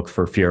ebook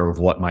for fear of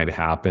what might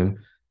happen.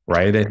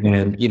 Right.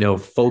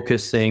 And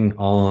focusing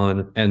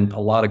on, and a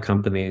lot of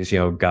companies,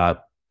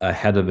 got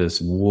ahead of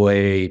this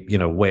way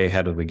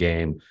ahead of the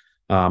game.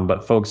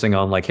 But focusing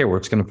on like, hey, we're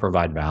just going to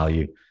provide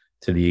value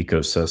to the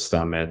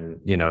ecosystem,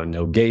 and,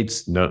 no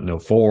gates, no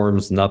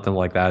forms, nothing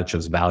like that,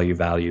 just value,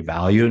 value,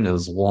 value. And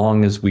as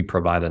long as we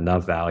provide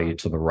enough value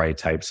to the right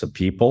types of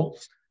people,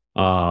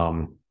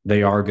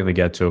 they are going to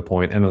get to a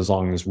point. And as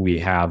long as we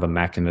have a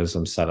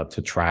mechanism set up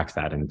to track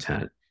that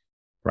intent,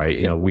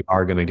 right? We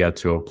are going to get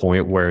to a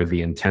point where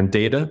the intent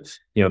data,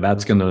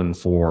 that's going to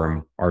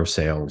inform our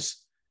sales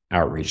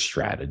outreach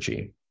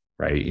strategy,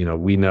 right?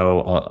 We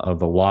know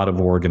of a lot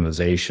of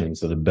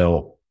organizations that have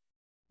built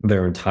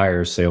their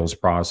entire sales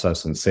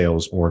process and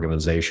sales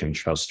organization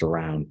just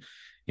around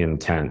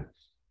intent,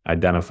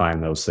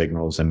 identifying those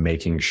signals and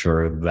making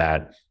sure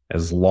that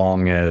as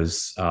long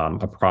as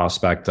a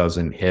prospect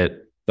doesn't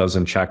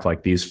check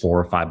like these 4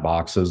 or 5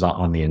 boxes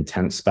on the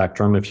intent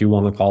spectrum, if you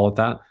want to call it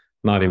that,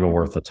 not even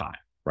worth the time,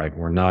 right?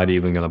 We're not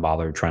even going to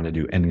bother trying to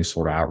do any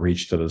sort of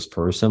outreach to this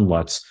person.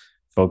 Let's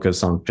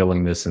focus on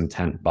filling this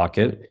intent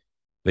bucket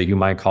that you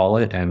might call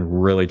it,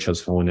 and really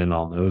just hone in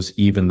on those,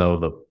 even though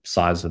the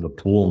size of the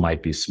pool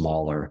might be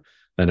smaller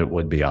than it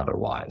would be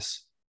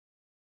otherwise.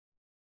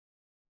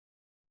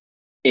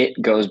 It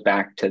goes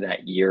back to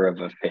that year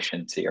of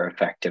efficiency or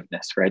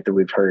effectiveness, right? That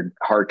we've heard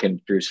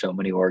hearkened through so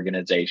many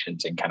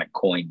organizations and kind of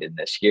coined in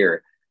this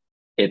year.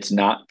 It's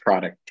not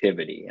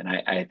productivity. And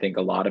I think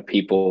a lot of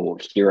people will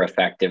hear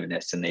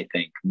effectiveness and they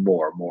think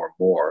more, more,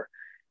 more.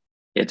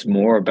 It's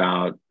more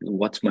about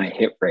what's my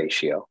hit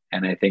ratio.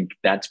 And I think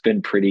that's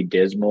been pretty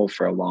dismal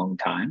for a long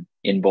time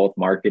in both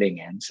marketing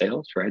and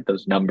sales, right?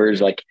 Those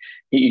numbers, like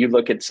you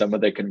look at some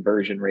of the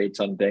conversion rates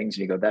on things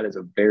and you go, that is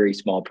a very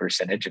small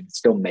percentage and it's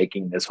still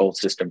making this whole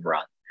system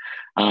run.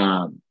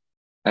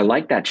 I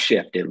like that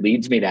shift. It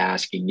leads me to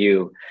asking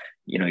you,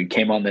 you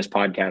came on this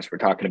podcast, we're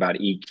talking about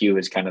EQ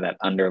as kind of that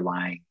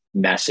underlying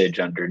message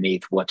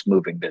underneath what's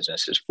moving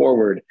businesses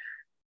forward.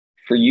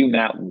 For you,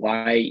 Matt,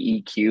 why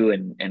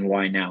EQ and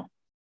why now?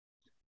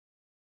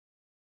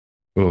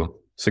 Oh,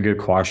 it's a good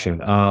question.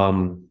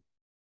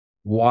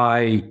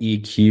 Why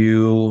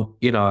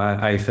EQ?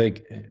 I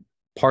think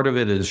part of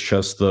it is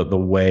just the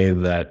way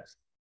that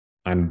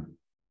I'm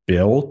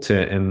built,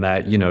 and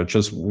that,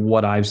 just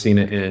what I've seen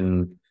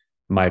in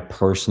my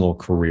personal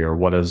career,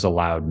 what has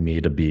allowed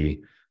me to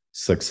be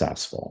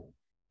successful.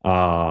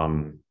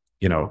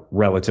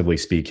 Relatively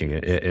speaking,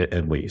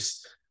 at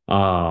least.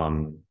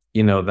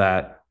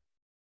 That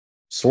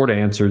sort of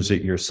answers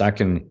your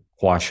second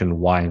question,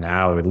 why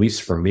now? At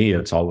least for me,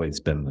 it's always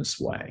been this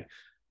way.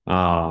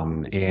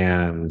 That's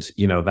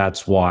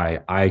why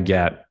I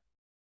get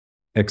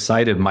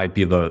excited, might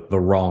be the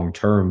wrong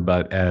term,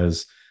 but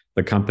as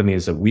the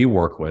companies that we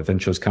work with, and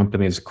just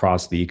companies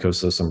across the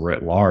ecosystem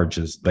writ large,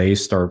 as they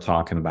start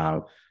talking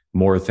about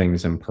more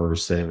things in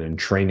person and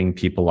training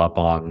people up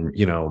on,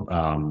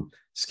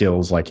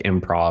 skills like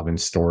improv and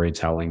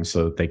storytelling,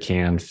 so that they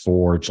can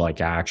forge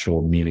like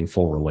actual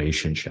meaningful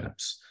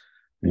relationships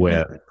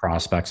with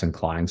prospects and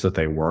clients that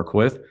they work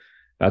with.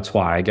 That's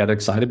why I get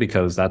excited,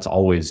 because that's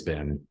always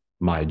been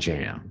my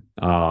jam.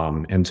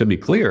 And to be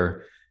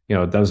clear,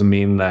 it doesn't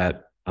mean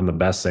that I'm the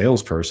best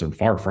salesperson,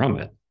 far from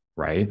it,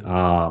 right?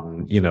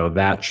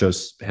 That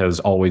just has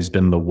always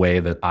been the way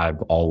that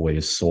I've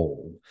always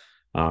sold.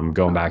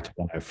 Going back to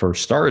when I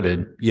first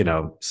started,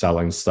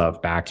 selling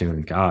stuff back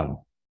in,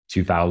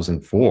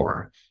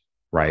 2004,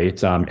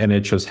 right? And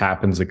it just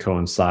happens to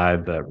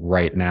coincide that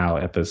right now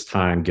at this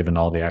time, given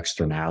all the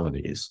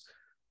externalities,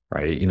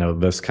 right?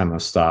 This kind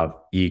of stuff,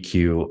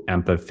 EQ,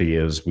 empathy,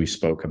 as we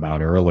spoke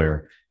about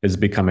earlier, is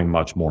becoming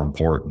much more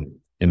important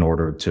in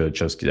order to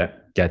just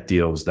get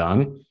deals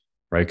done,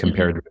 right?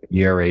 Compared to a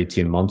year,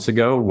 18 months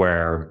ago,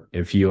 where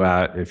if you're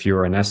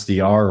an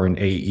SDR or an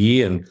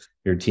AE and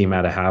your team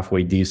had a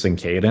halfway decent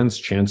cadence,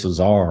 chances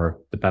are,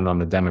 depending on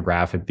the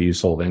demographic that you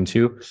sold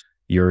into,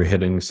 you're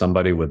hitting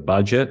somebody with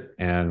budget,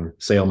 and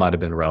sale might have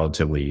been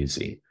relatively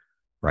easy,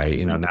 right?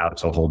 Now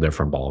it's a whole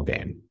different ball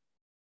game.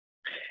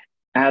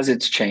 As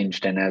it's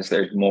changed and as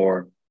there's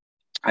more,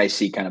 I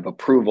see kind of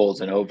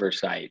approvals and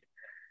oversight,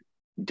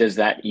 does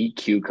that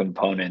EQ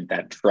component,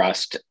 that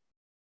trust,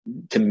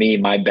 to me,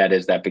 my bet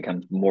is that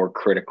becomes more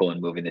critical in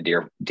moving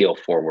the deal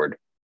forward,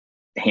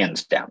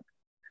 hands down.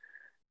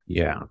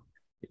 Yeah.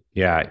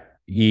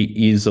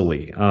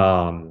 Easily.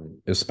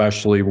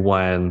 Especially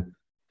when,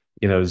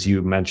 as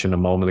you mentioned a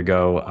moment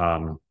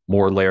ago,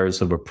 more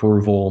layers of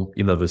approval,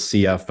 the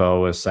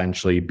CFO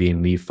essentially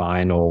being the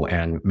final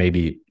and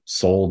maybe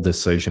sole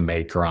decision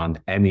maker on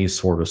any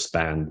sort of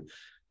spend.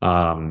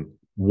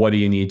 What do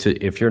you need to,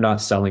 if you're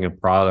not selling a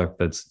product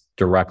that's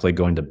directly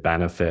going to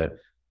benefit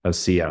a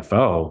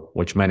CFO,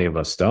 which many of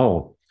us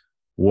don't,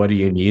 what do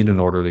you need in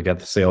order to get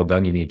the sale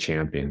done? You need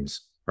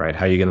champions, right?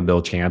 How are you going to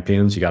build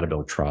champions? You got to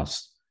build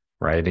trust,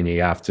 right? And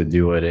you have to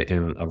do it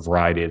in a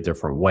variety of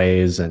different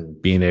ways,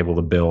 and being able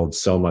to build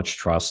so much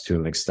trust to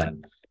an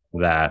extent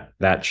that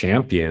that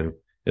champion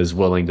is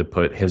willing to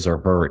put his or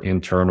her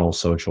internal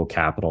social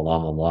capital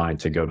on the line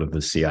to go to the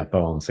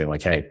CFO and say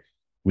like, hey,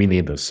 we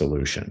need this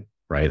solution,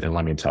 right? And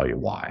let me tell you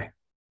why.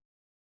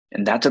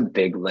 And that's a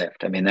big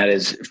lift. I mean, that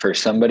is for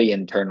somebody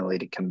internally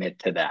to commit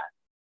to that.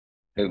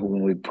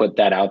 When we put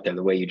that out there,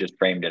 the way you just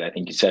framed it, I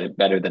think you said it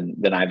better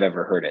than I've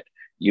ever heard it.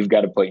 You've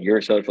got to put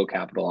your social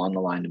capital on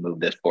the line to move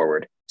this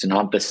forward. It's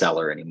not the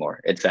seller anymore.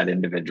 It's that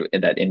individual,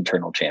 that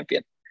internal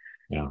champion.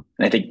 Yeah.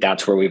 And I think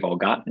that's where we've all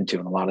gotten to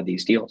in a lot of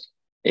these deals.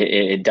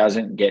 It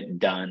doesn't get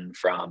done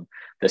from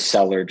the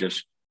seller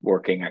just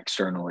working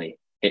externally.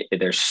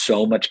 There's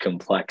so much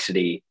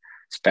complexity,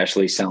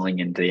 especially selling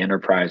into the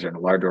enterprise or in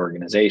larger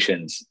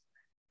organizations.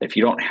 If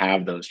you don't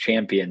have those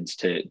champions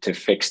to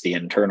fix the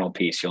internal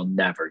piece, you'll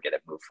never get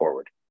it moved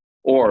forward.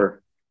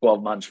 Or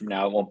 12 months from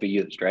now, it won't be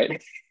used,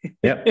 right?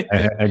 Yep,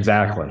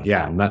 exactly.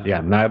 Yeah,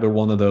 neither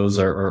one of those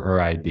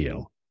are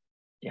ideal.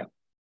 Yeah.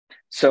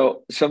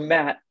 So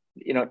Matt,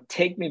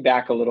 take me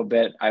back a little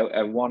bit.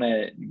 I want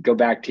to go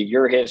back to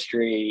your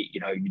history.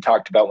 You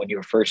talked about when you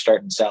were first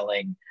starting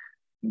selling.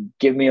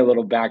 Give me a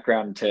little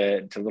background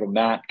to little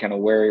Matt, kind of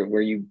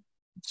where you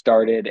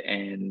started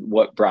and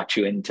what brought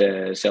you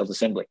into sales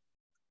assembly.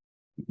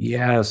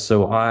 Yeah,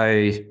 so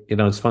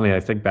it's funny.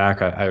 I think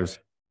back, I've,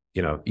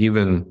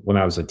 even when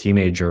I was a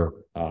teenager,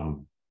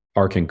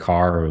 parking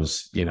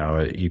cars,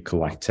 you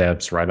collect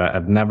tips, right?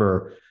 I've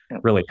never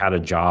really had a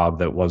job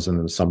that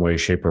wasn't in some way,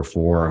 shape, or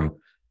form,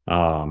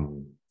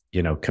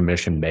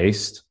 commission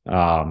based.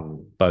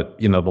 But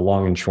the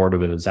long and short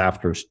of it is,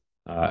 after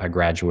I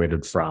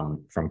graduated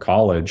from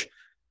college,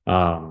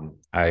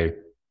 I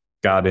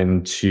got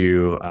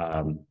into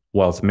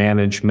wealth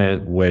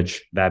management,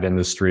 which that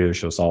industry is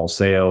just all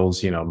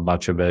sales.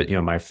 Much of it,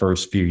 my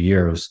first few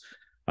years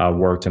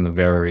worked in a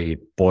very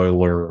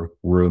boiler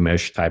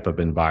room-ish type of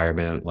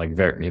environment, like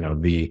very,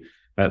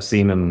 that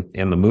scene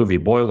in the movie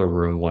Boiler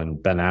Room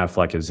when Ben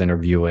Affleck is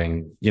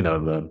interviewing,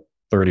 the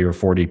 30 or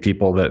 40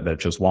 people that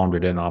just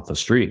wandered in off the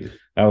street.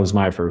 That was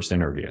my first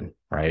interview,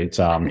 right?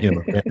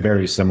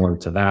 Very similar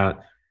to that.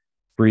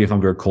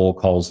 300 cold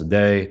calls a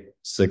day,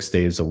 6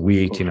 days a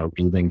week.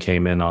 We then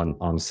came in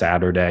on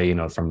Saturday,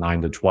 from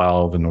 9 to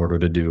 12 in order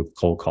to do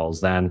cold calls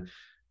then.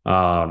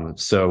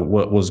 So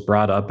what was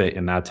brought up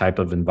in that type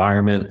of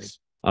environment,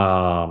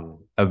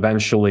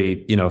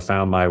 eventually,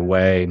 found my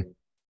way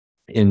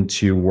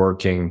into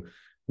working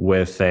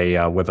with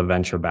a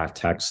venture-backed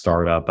tech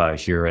startup now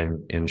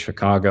in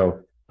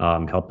Chicago,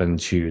 helping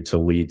to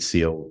lead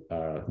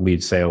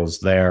sales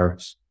there.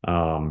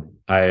 I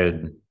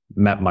had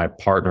met my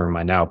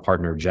now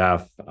partner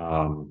Jeff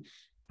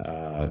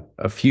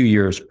a few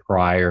years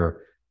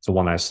prior to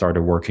when I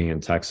started working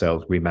in tech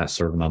sales. We met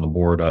serving on the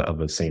board of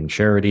the same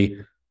charity.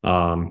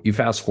 You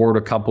fast forward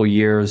a couple of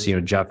years,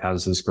 Jeff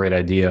has this great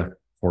idea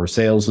for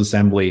Sales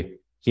Assembly.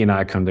 He and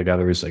I come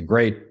together. He's like,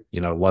 great,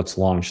 let's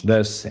launch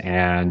this.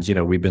 And,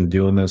 we've been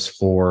doing this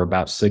for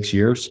about 6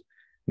 years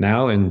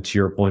now. And to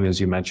your point, as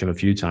you mentioned a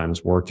few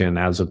times, working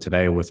as of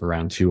today with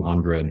around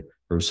 200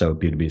 or so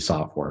B2B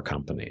software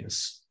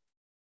companies.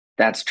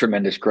 That's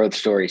tremendous growth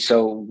story.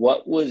 So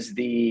what was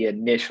the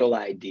initial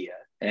idea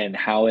and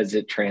how has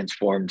it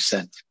transformed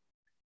since?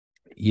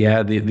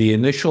 Yeah, the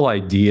initial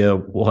idea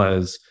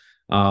was,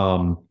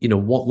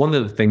 one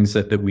of the things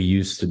that we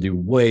used to do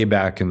way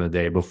back in the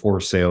day before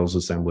Sales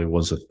Assembly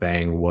was a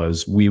thing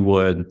was we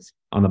would,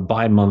 on a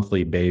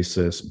bi-monthly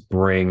basis,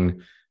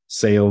 bring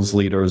sales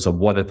leaders of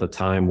what at the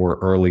time were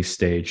early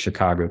stage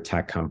Chicago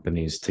tech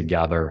companies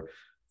together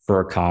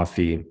for a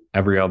coffee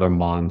every other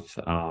month,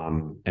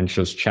 and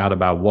just chat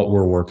about what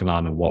we're working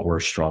on and what we're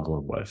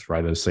struggling with,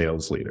 right, as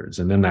sales leaders.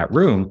 And in that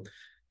room,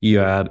 you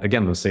had,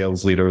 again, the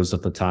sales leaders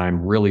at the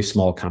time, really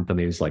small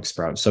companies like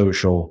Sprout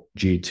Social,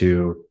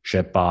 G2,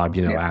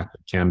 ShipBob,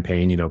 Active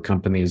Campaign,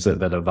 companies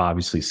that have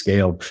obviously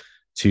scaled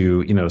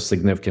to,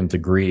 significant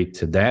degree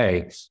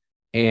today.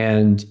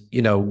 And,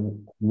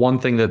 one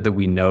thing that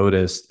we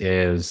noticed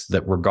is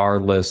that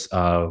regardless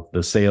of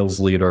the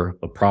sales leader,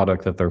 the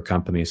product that their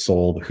company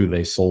sold, who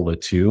they sold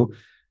it to,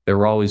 they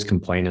were always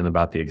complaining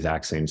about the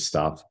exact same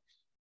stuff,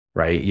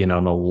 right? And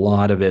a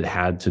lot of it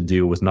had to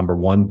do with, number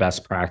one,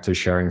 best practice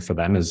sharing for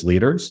them as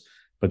leaders,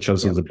 but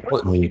just as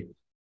importantly,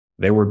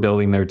 they were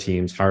building their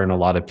teams, hiring a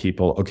lot of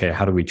people. Okay,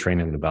 how do we train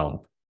and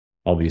develop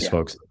all these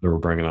folks that we're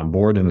bringing on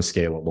board in a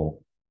scalable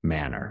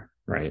manner,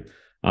 right?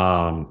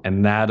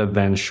 And that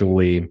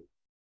eventually,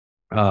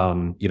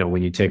 when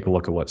you take a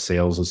look at what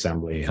Sales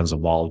Assembly has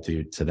evolved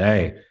to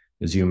today,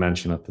 as you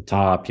mentioned at the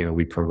top,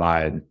 we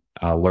provide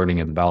learning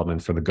and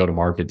development for the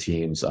go-to-market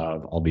teams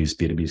of all these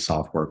B2B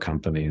software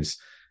companies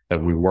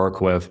that we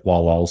work with,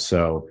 while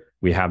also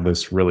we have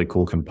this really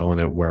cool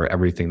component where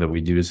everything that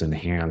we do is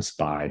enhanced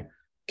by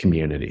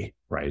community,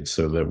 right?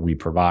 So that we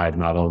provide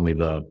not only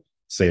the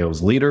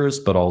sales leaders,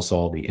 but also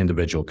all the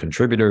individual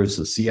contributors,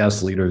 the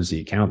CS leaders,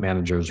 the account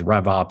managers,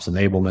 RevOps,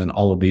 enablement,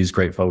 all of these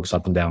great folks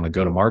up and down the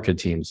go-to-market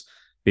teams,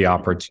 the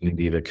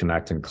opportunity to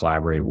connect and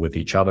collaborate with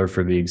each other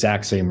for the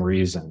exact same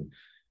reason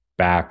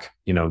back,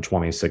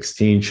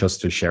 2016,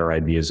 just to share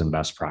ideas and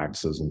best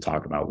practices and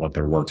talk about what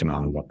they're working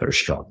on and what they're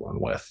struggling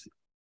with.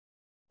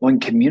 When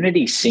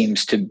community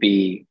seems to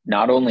be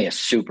not only a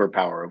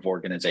superpower of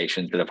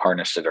organizations that have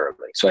harnessed it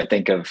early. So I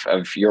think of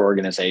your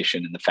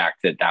organization and the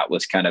fact that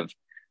was kind of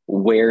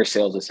where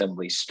Sales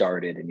Assembly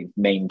started, and you've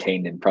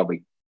maintained and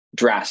probably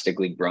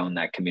drastically grown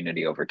that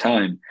community over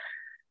time.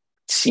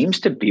 It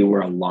seems to be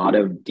where a lot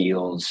of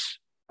deals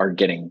are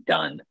getting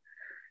done.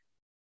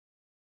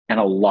 And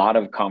a lot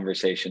of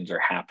conversations are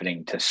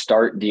happening to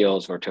start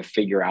deals or to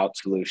figure out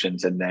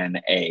solutions. And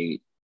then a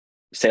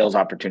sales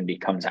opportunity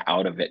comes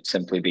out of it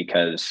simply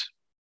because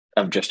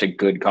of just a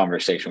good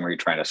conversation where you're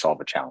trying to solve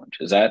a challenge.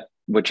 Is that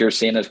what you're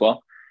seeing as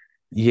well?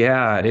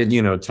 Yeah,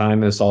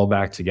 tying this all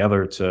back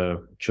together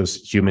to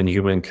just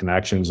human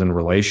connections and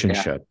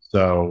relationships. Yeah.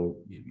 So,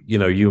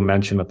 you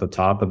mentioned at the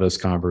top of this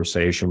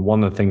conversation,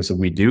 one of the things that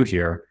we do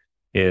here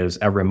is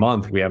every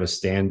month we have a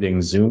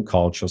standing Zoom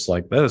call just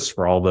like this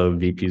for all the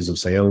VPs of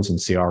sales and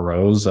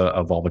CROs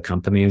of all the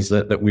companies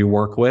that we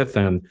work with.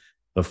 And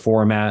the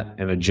format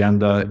and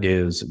agenda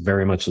is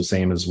very much the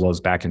same as was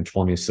back in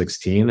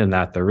 2016, in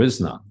that there is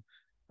none.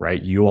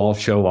 Right? You all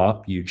show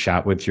up, you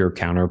chat with your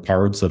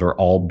counterparts that are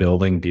all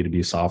building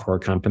B2B software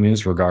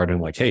companies regarding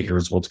like, hey,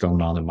 here's what's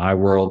going on in my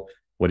world.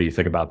 What do you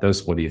think about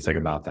this? What do you think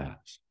about that?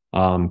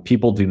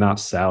 People do not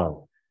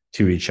sell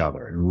to each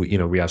other.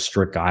 We have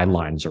strict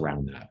guidelines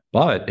around that.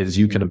 But as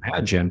you can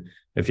imagine,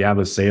 if you have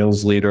a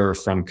sales leader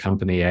from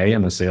company A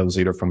and a sales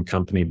leader from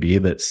company B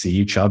that see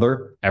each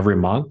other every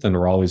month and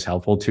are always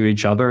helpful to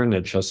each other, and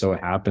it just so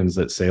happens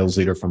that sales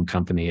leader from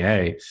company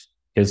A,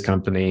 his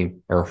company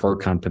or her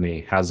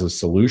company has a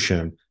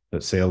solution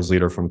that sales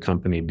leader from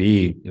company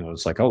B,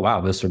 it's like, oh,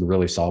 wow, this would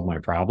really solve my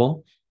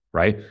problem,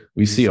 right?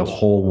 We see a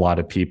whole lot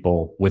of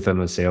people within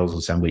the Sales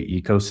Assembly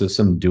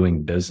ecosystem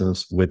doing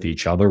business with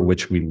each other,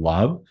 which we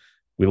love.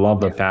 We love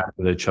the fact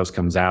that it just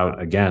comes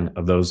out, again,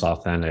 of those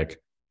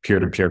authentic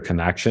peer-to-peer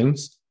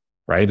connections,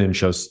 right? And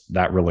just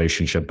that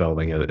relationship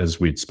building as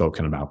we'd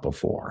spoken about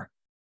before.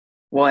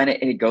 Well, and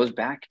it goes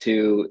back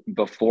to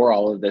before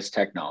all of this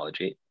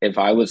technology. If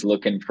I was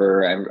looking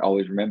for, I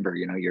always remember,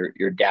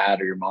 your dad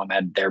or your mom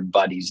had their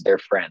buddies, their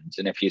friends.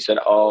 And if you said,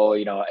 oh,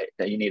 you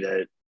need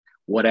a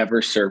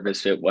whatever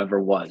service it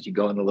ever was, you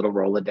go in the little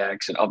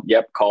Rolodex and, oh,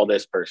 yep, call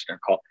this person or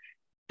call.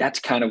 That's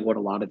kind of what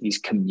a lot of these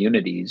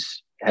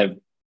communities have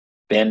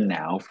been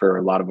now for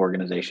a lot of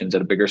organizations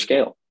at a bigger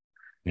scale.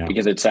 Yeah.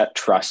 Because it's that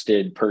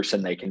trusted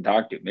person they can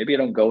talk to. Maybe I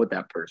don't go with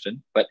that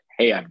person, but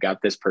hey, I've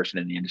got this person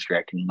in the industry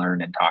I can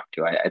learn and talk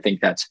to. I think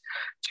that's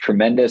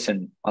tremendous.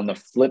 And on the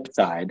flip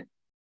side,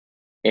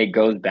 it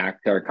goes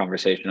back to our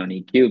conversation on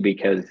EQ,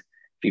 because if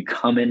you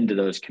come into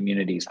those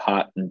communities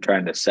hot and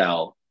trying to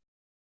sell,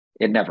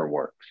 it never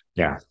works.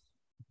 Yeah.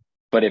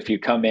 But if you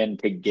come in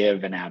to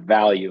give and add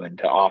value and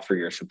to offer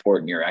your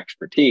support and your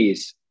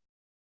expertise,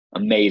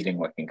 amazing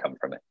what can come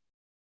from it.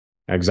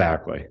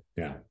 Exactly.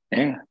 Yeah.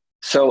 Yeah.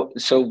 So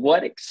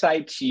what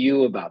excites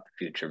you about the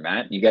future,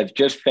 Matt? You guys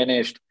just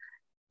finished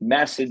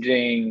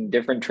messaging,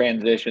 different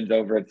transitions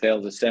over at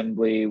Sales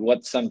Assembly.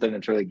 What's something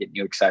that's really getting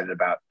you excited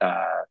about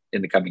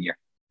in the coming year?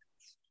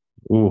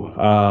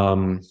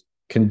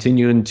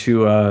 Continuing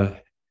to,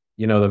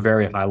 the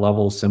very high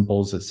level,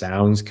 simple as it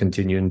sounds,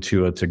 continuing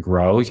to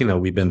grow.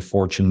 We've been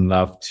fortunate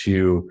enough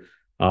to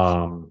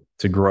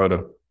grow at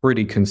a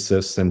pretty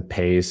consistent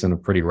pace and a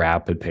pretty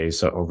rapid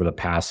pace over the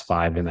past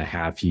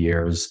 5.5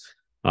 years.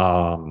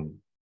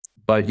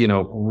 But,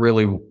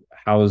 really,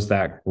 how has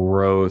that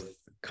growth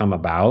come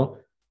about?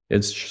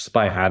 It's just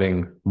by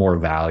adding more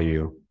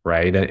value,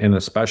 right? And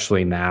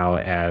especially now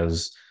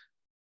as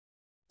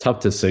tough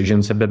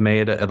decisions have been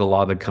made at a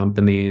lot of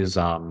companies,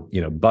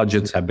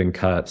 budgets have been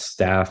cut,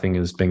 staffing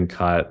has been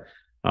cut.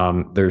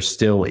 There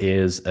still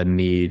is a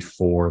need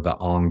for the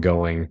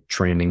ongoing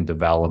training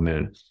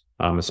development,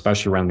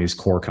 especially around these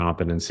core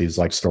competencies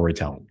like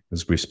storytelling,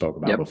 as we spoke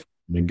about before,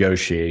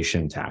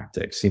 negotiation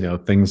tactics,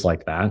 things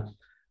like that.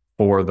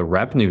 For the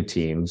revenue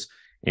teams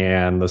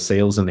and the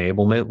sales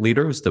enablement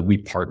leaders that we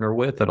partner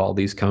with at all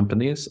these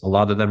companies, a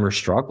lot of them are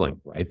struggling,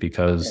 right?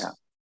 Because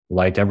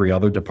like every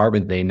other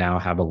department, they now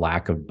have a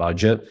lack of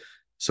budget.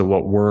 So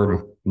what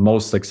we're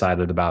most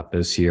excited about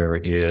this year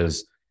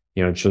is,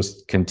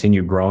 just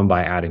continue growing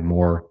by adding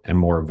more and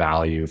more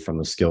value from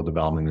the skill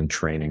development and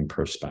training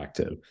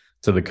perspective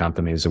to the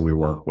companies that we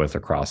work with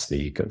across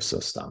the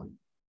ecosystem.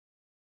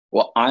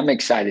 Well, I'm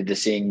excited to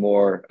seeing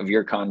more of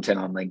your content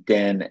on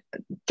LinkedIn.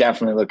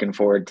 Definitely looking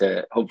forward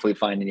to hopefully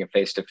finding you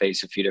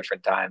face-to-face a few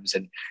different times.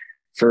 And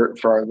for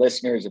our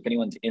listeners, if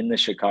anyone's in the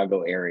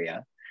Chicago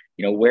area,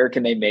 where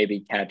can they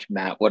maybe catch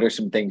Matt? What are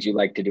some things you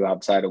like to do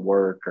outside of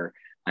work? Or,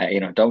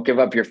 don't give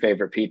up your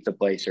favorite pizza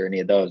place or any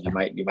of those.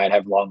 You might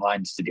have long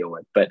lines to deal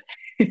with. But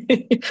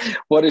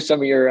what are some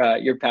of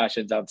your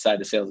passions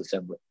outside of Sales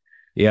Assembly?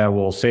 Yeah,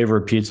 well,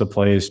 favorite pizza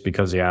place,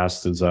 because you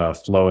asked, is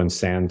Flo and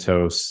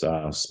Santos,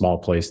 small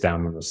place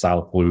down in the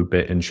South Loop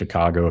in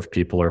Chicago, if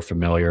people are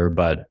familiar.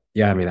 But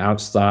yeah,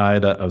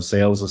 outside of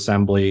Sales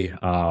Assembly,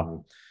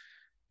 I'm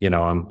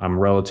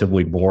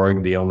relatively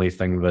boring. The only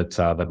thing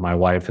that my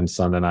wife and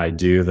son and I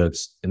do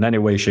that's in any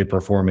way, shape,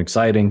 or form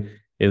exciting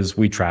is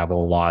we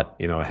travel a lot.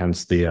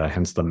 Hence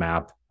the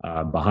map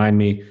behind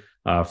me.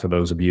 For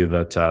those of you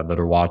that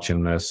are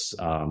watching this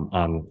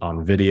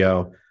on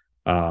video.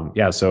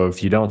 So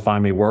if you don't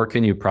find me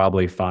working, you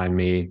probably find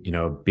me,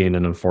 being in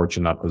an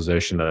unfortunate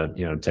position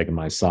to, taking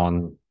my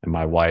son and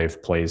my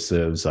wife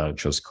places,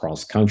 just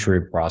cross country,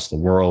 across the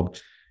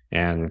world,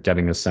 and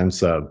getting a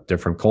sense of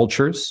different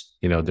cultures,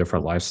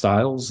 different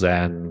lifestyles,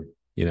 and,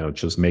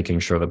 just making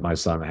sure that my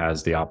son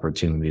has the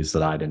opportunities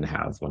that I didn't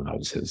have when I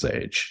was his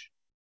age.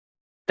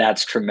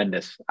 That's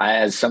tremendous.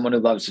 As someone who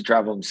loves to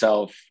travel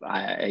himself,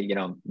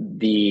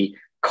 the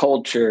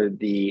culture,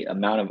 the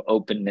amount of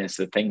openness,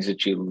 the things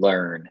that you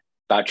learn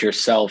about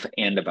yourself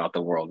and about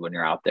the world when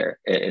you're out there,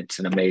 it's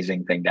an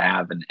amazing thing to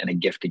have and a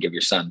gift to give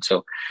your son.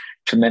 So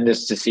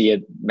tremendous to see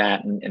it,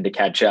 Matt, and to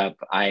catch up.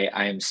 I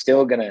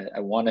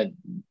want to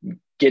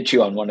get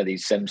you on one of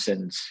these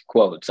Simpsons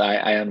quotes.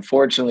 I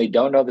unfortunately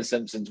don't know the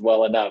Simpsons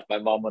well enough. My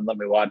mom wouldn't let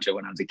me watch it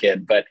when I was a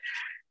kid, but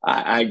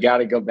I got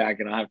to go back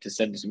and I'll have to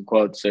send you some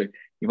quotes. So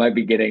you might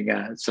be getting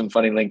some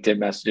funny LinkedIn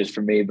messages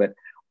from me, but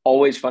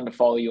always fun to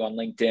follow you on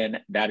LinkedIn.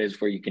 That is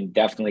where you can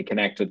definitely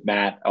connect with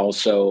Matt.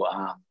 Also,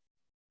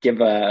 give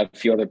a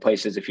few other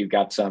places if you've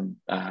got some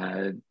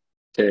to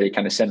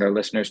kind of send our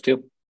listeners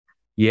to.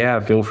 Yeah,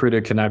 feel free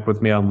to connect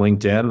with me on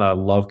LinkedIn. I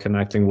love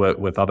connecting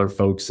with other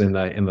folks in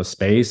the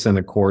space. And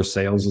of course,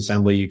 Sales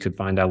Assembly, you could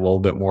find out a little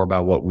bit more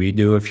about what we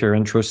do if you're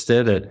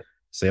interested at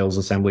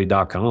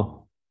salesassembly.com.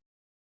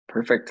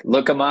 Perfect.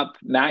 Look them up.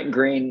 Matt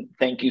Green,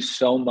 thank you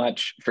so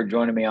much for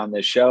joining me on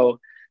this show.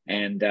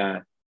 And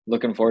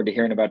looking forward to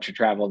hearing about your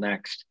travel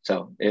next.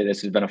 So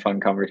this has been a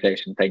fun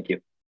conversation. Thank you.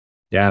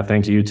 Yeah,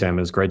 thank you, Tim.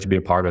 It's great to be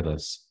a part of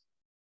this.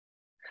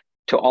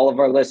 To all of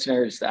our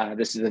listeners,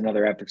 this is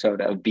another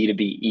episode of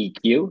B2B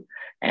EQ,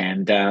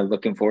 and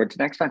looking forward to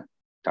next time.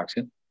 Talk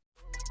soon.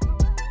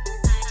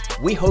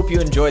 We hope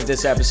you enjoyed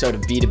this episode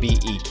of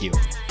B2B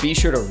EQ. Be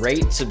sure to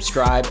rate,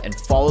 subscribe, and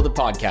follow the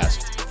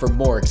podcast for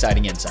more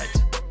exciting insights.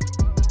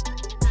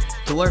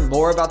 To learn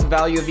more about the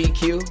value of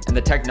EQ and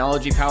the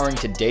technology powering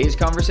today's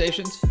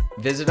conversations,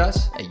 visit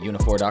us at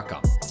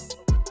unifor.com.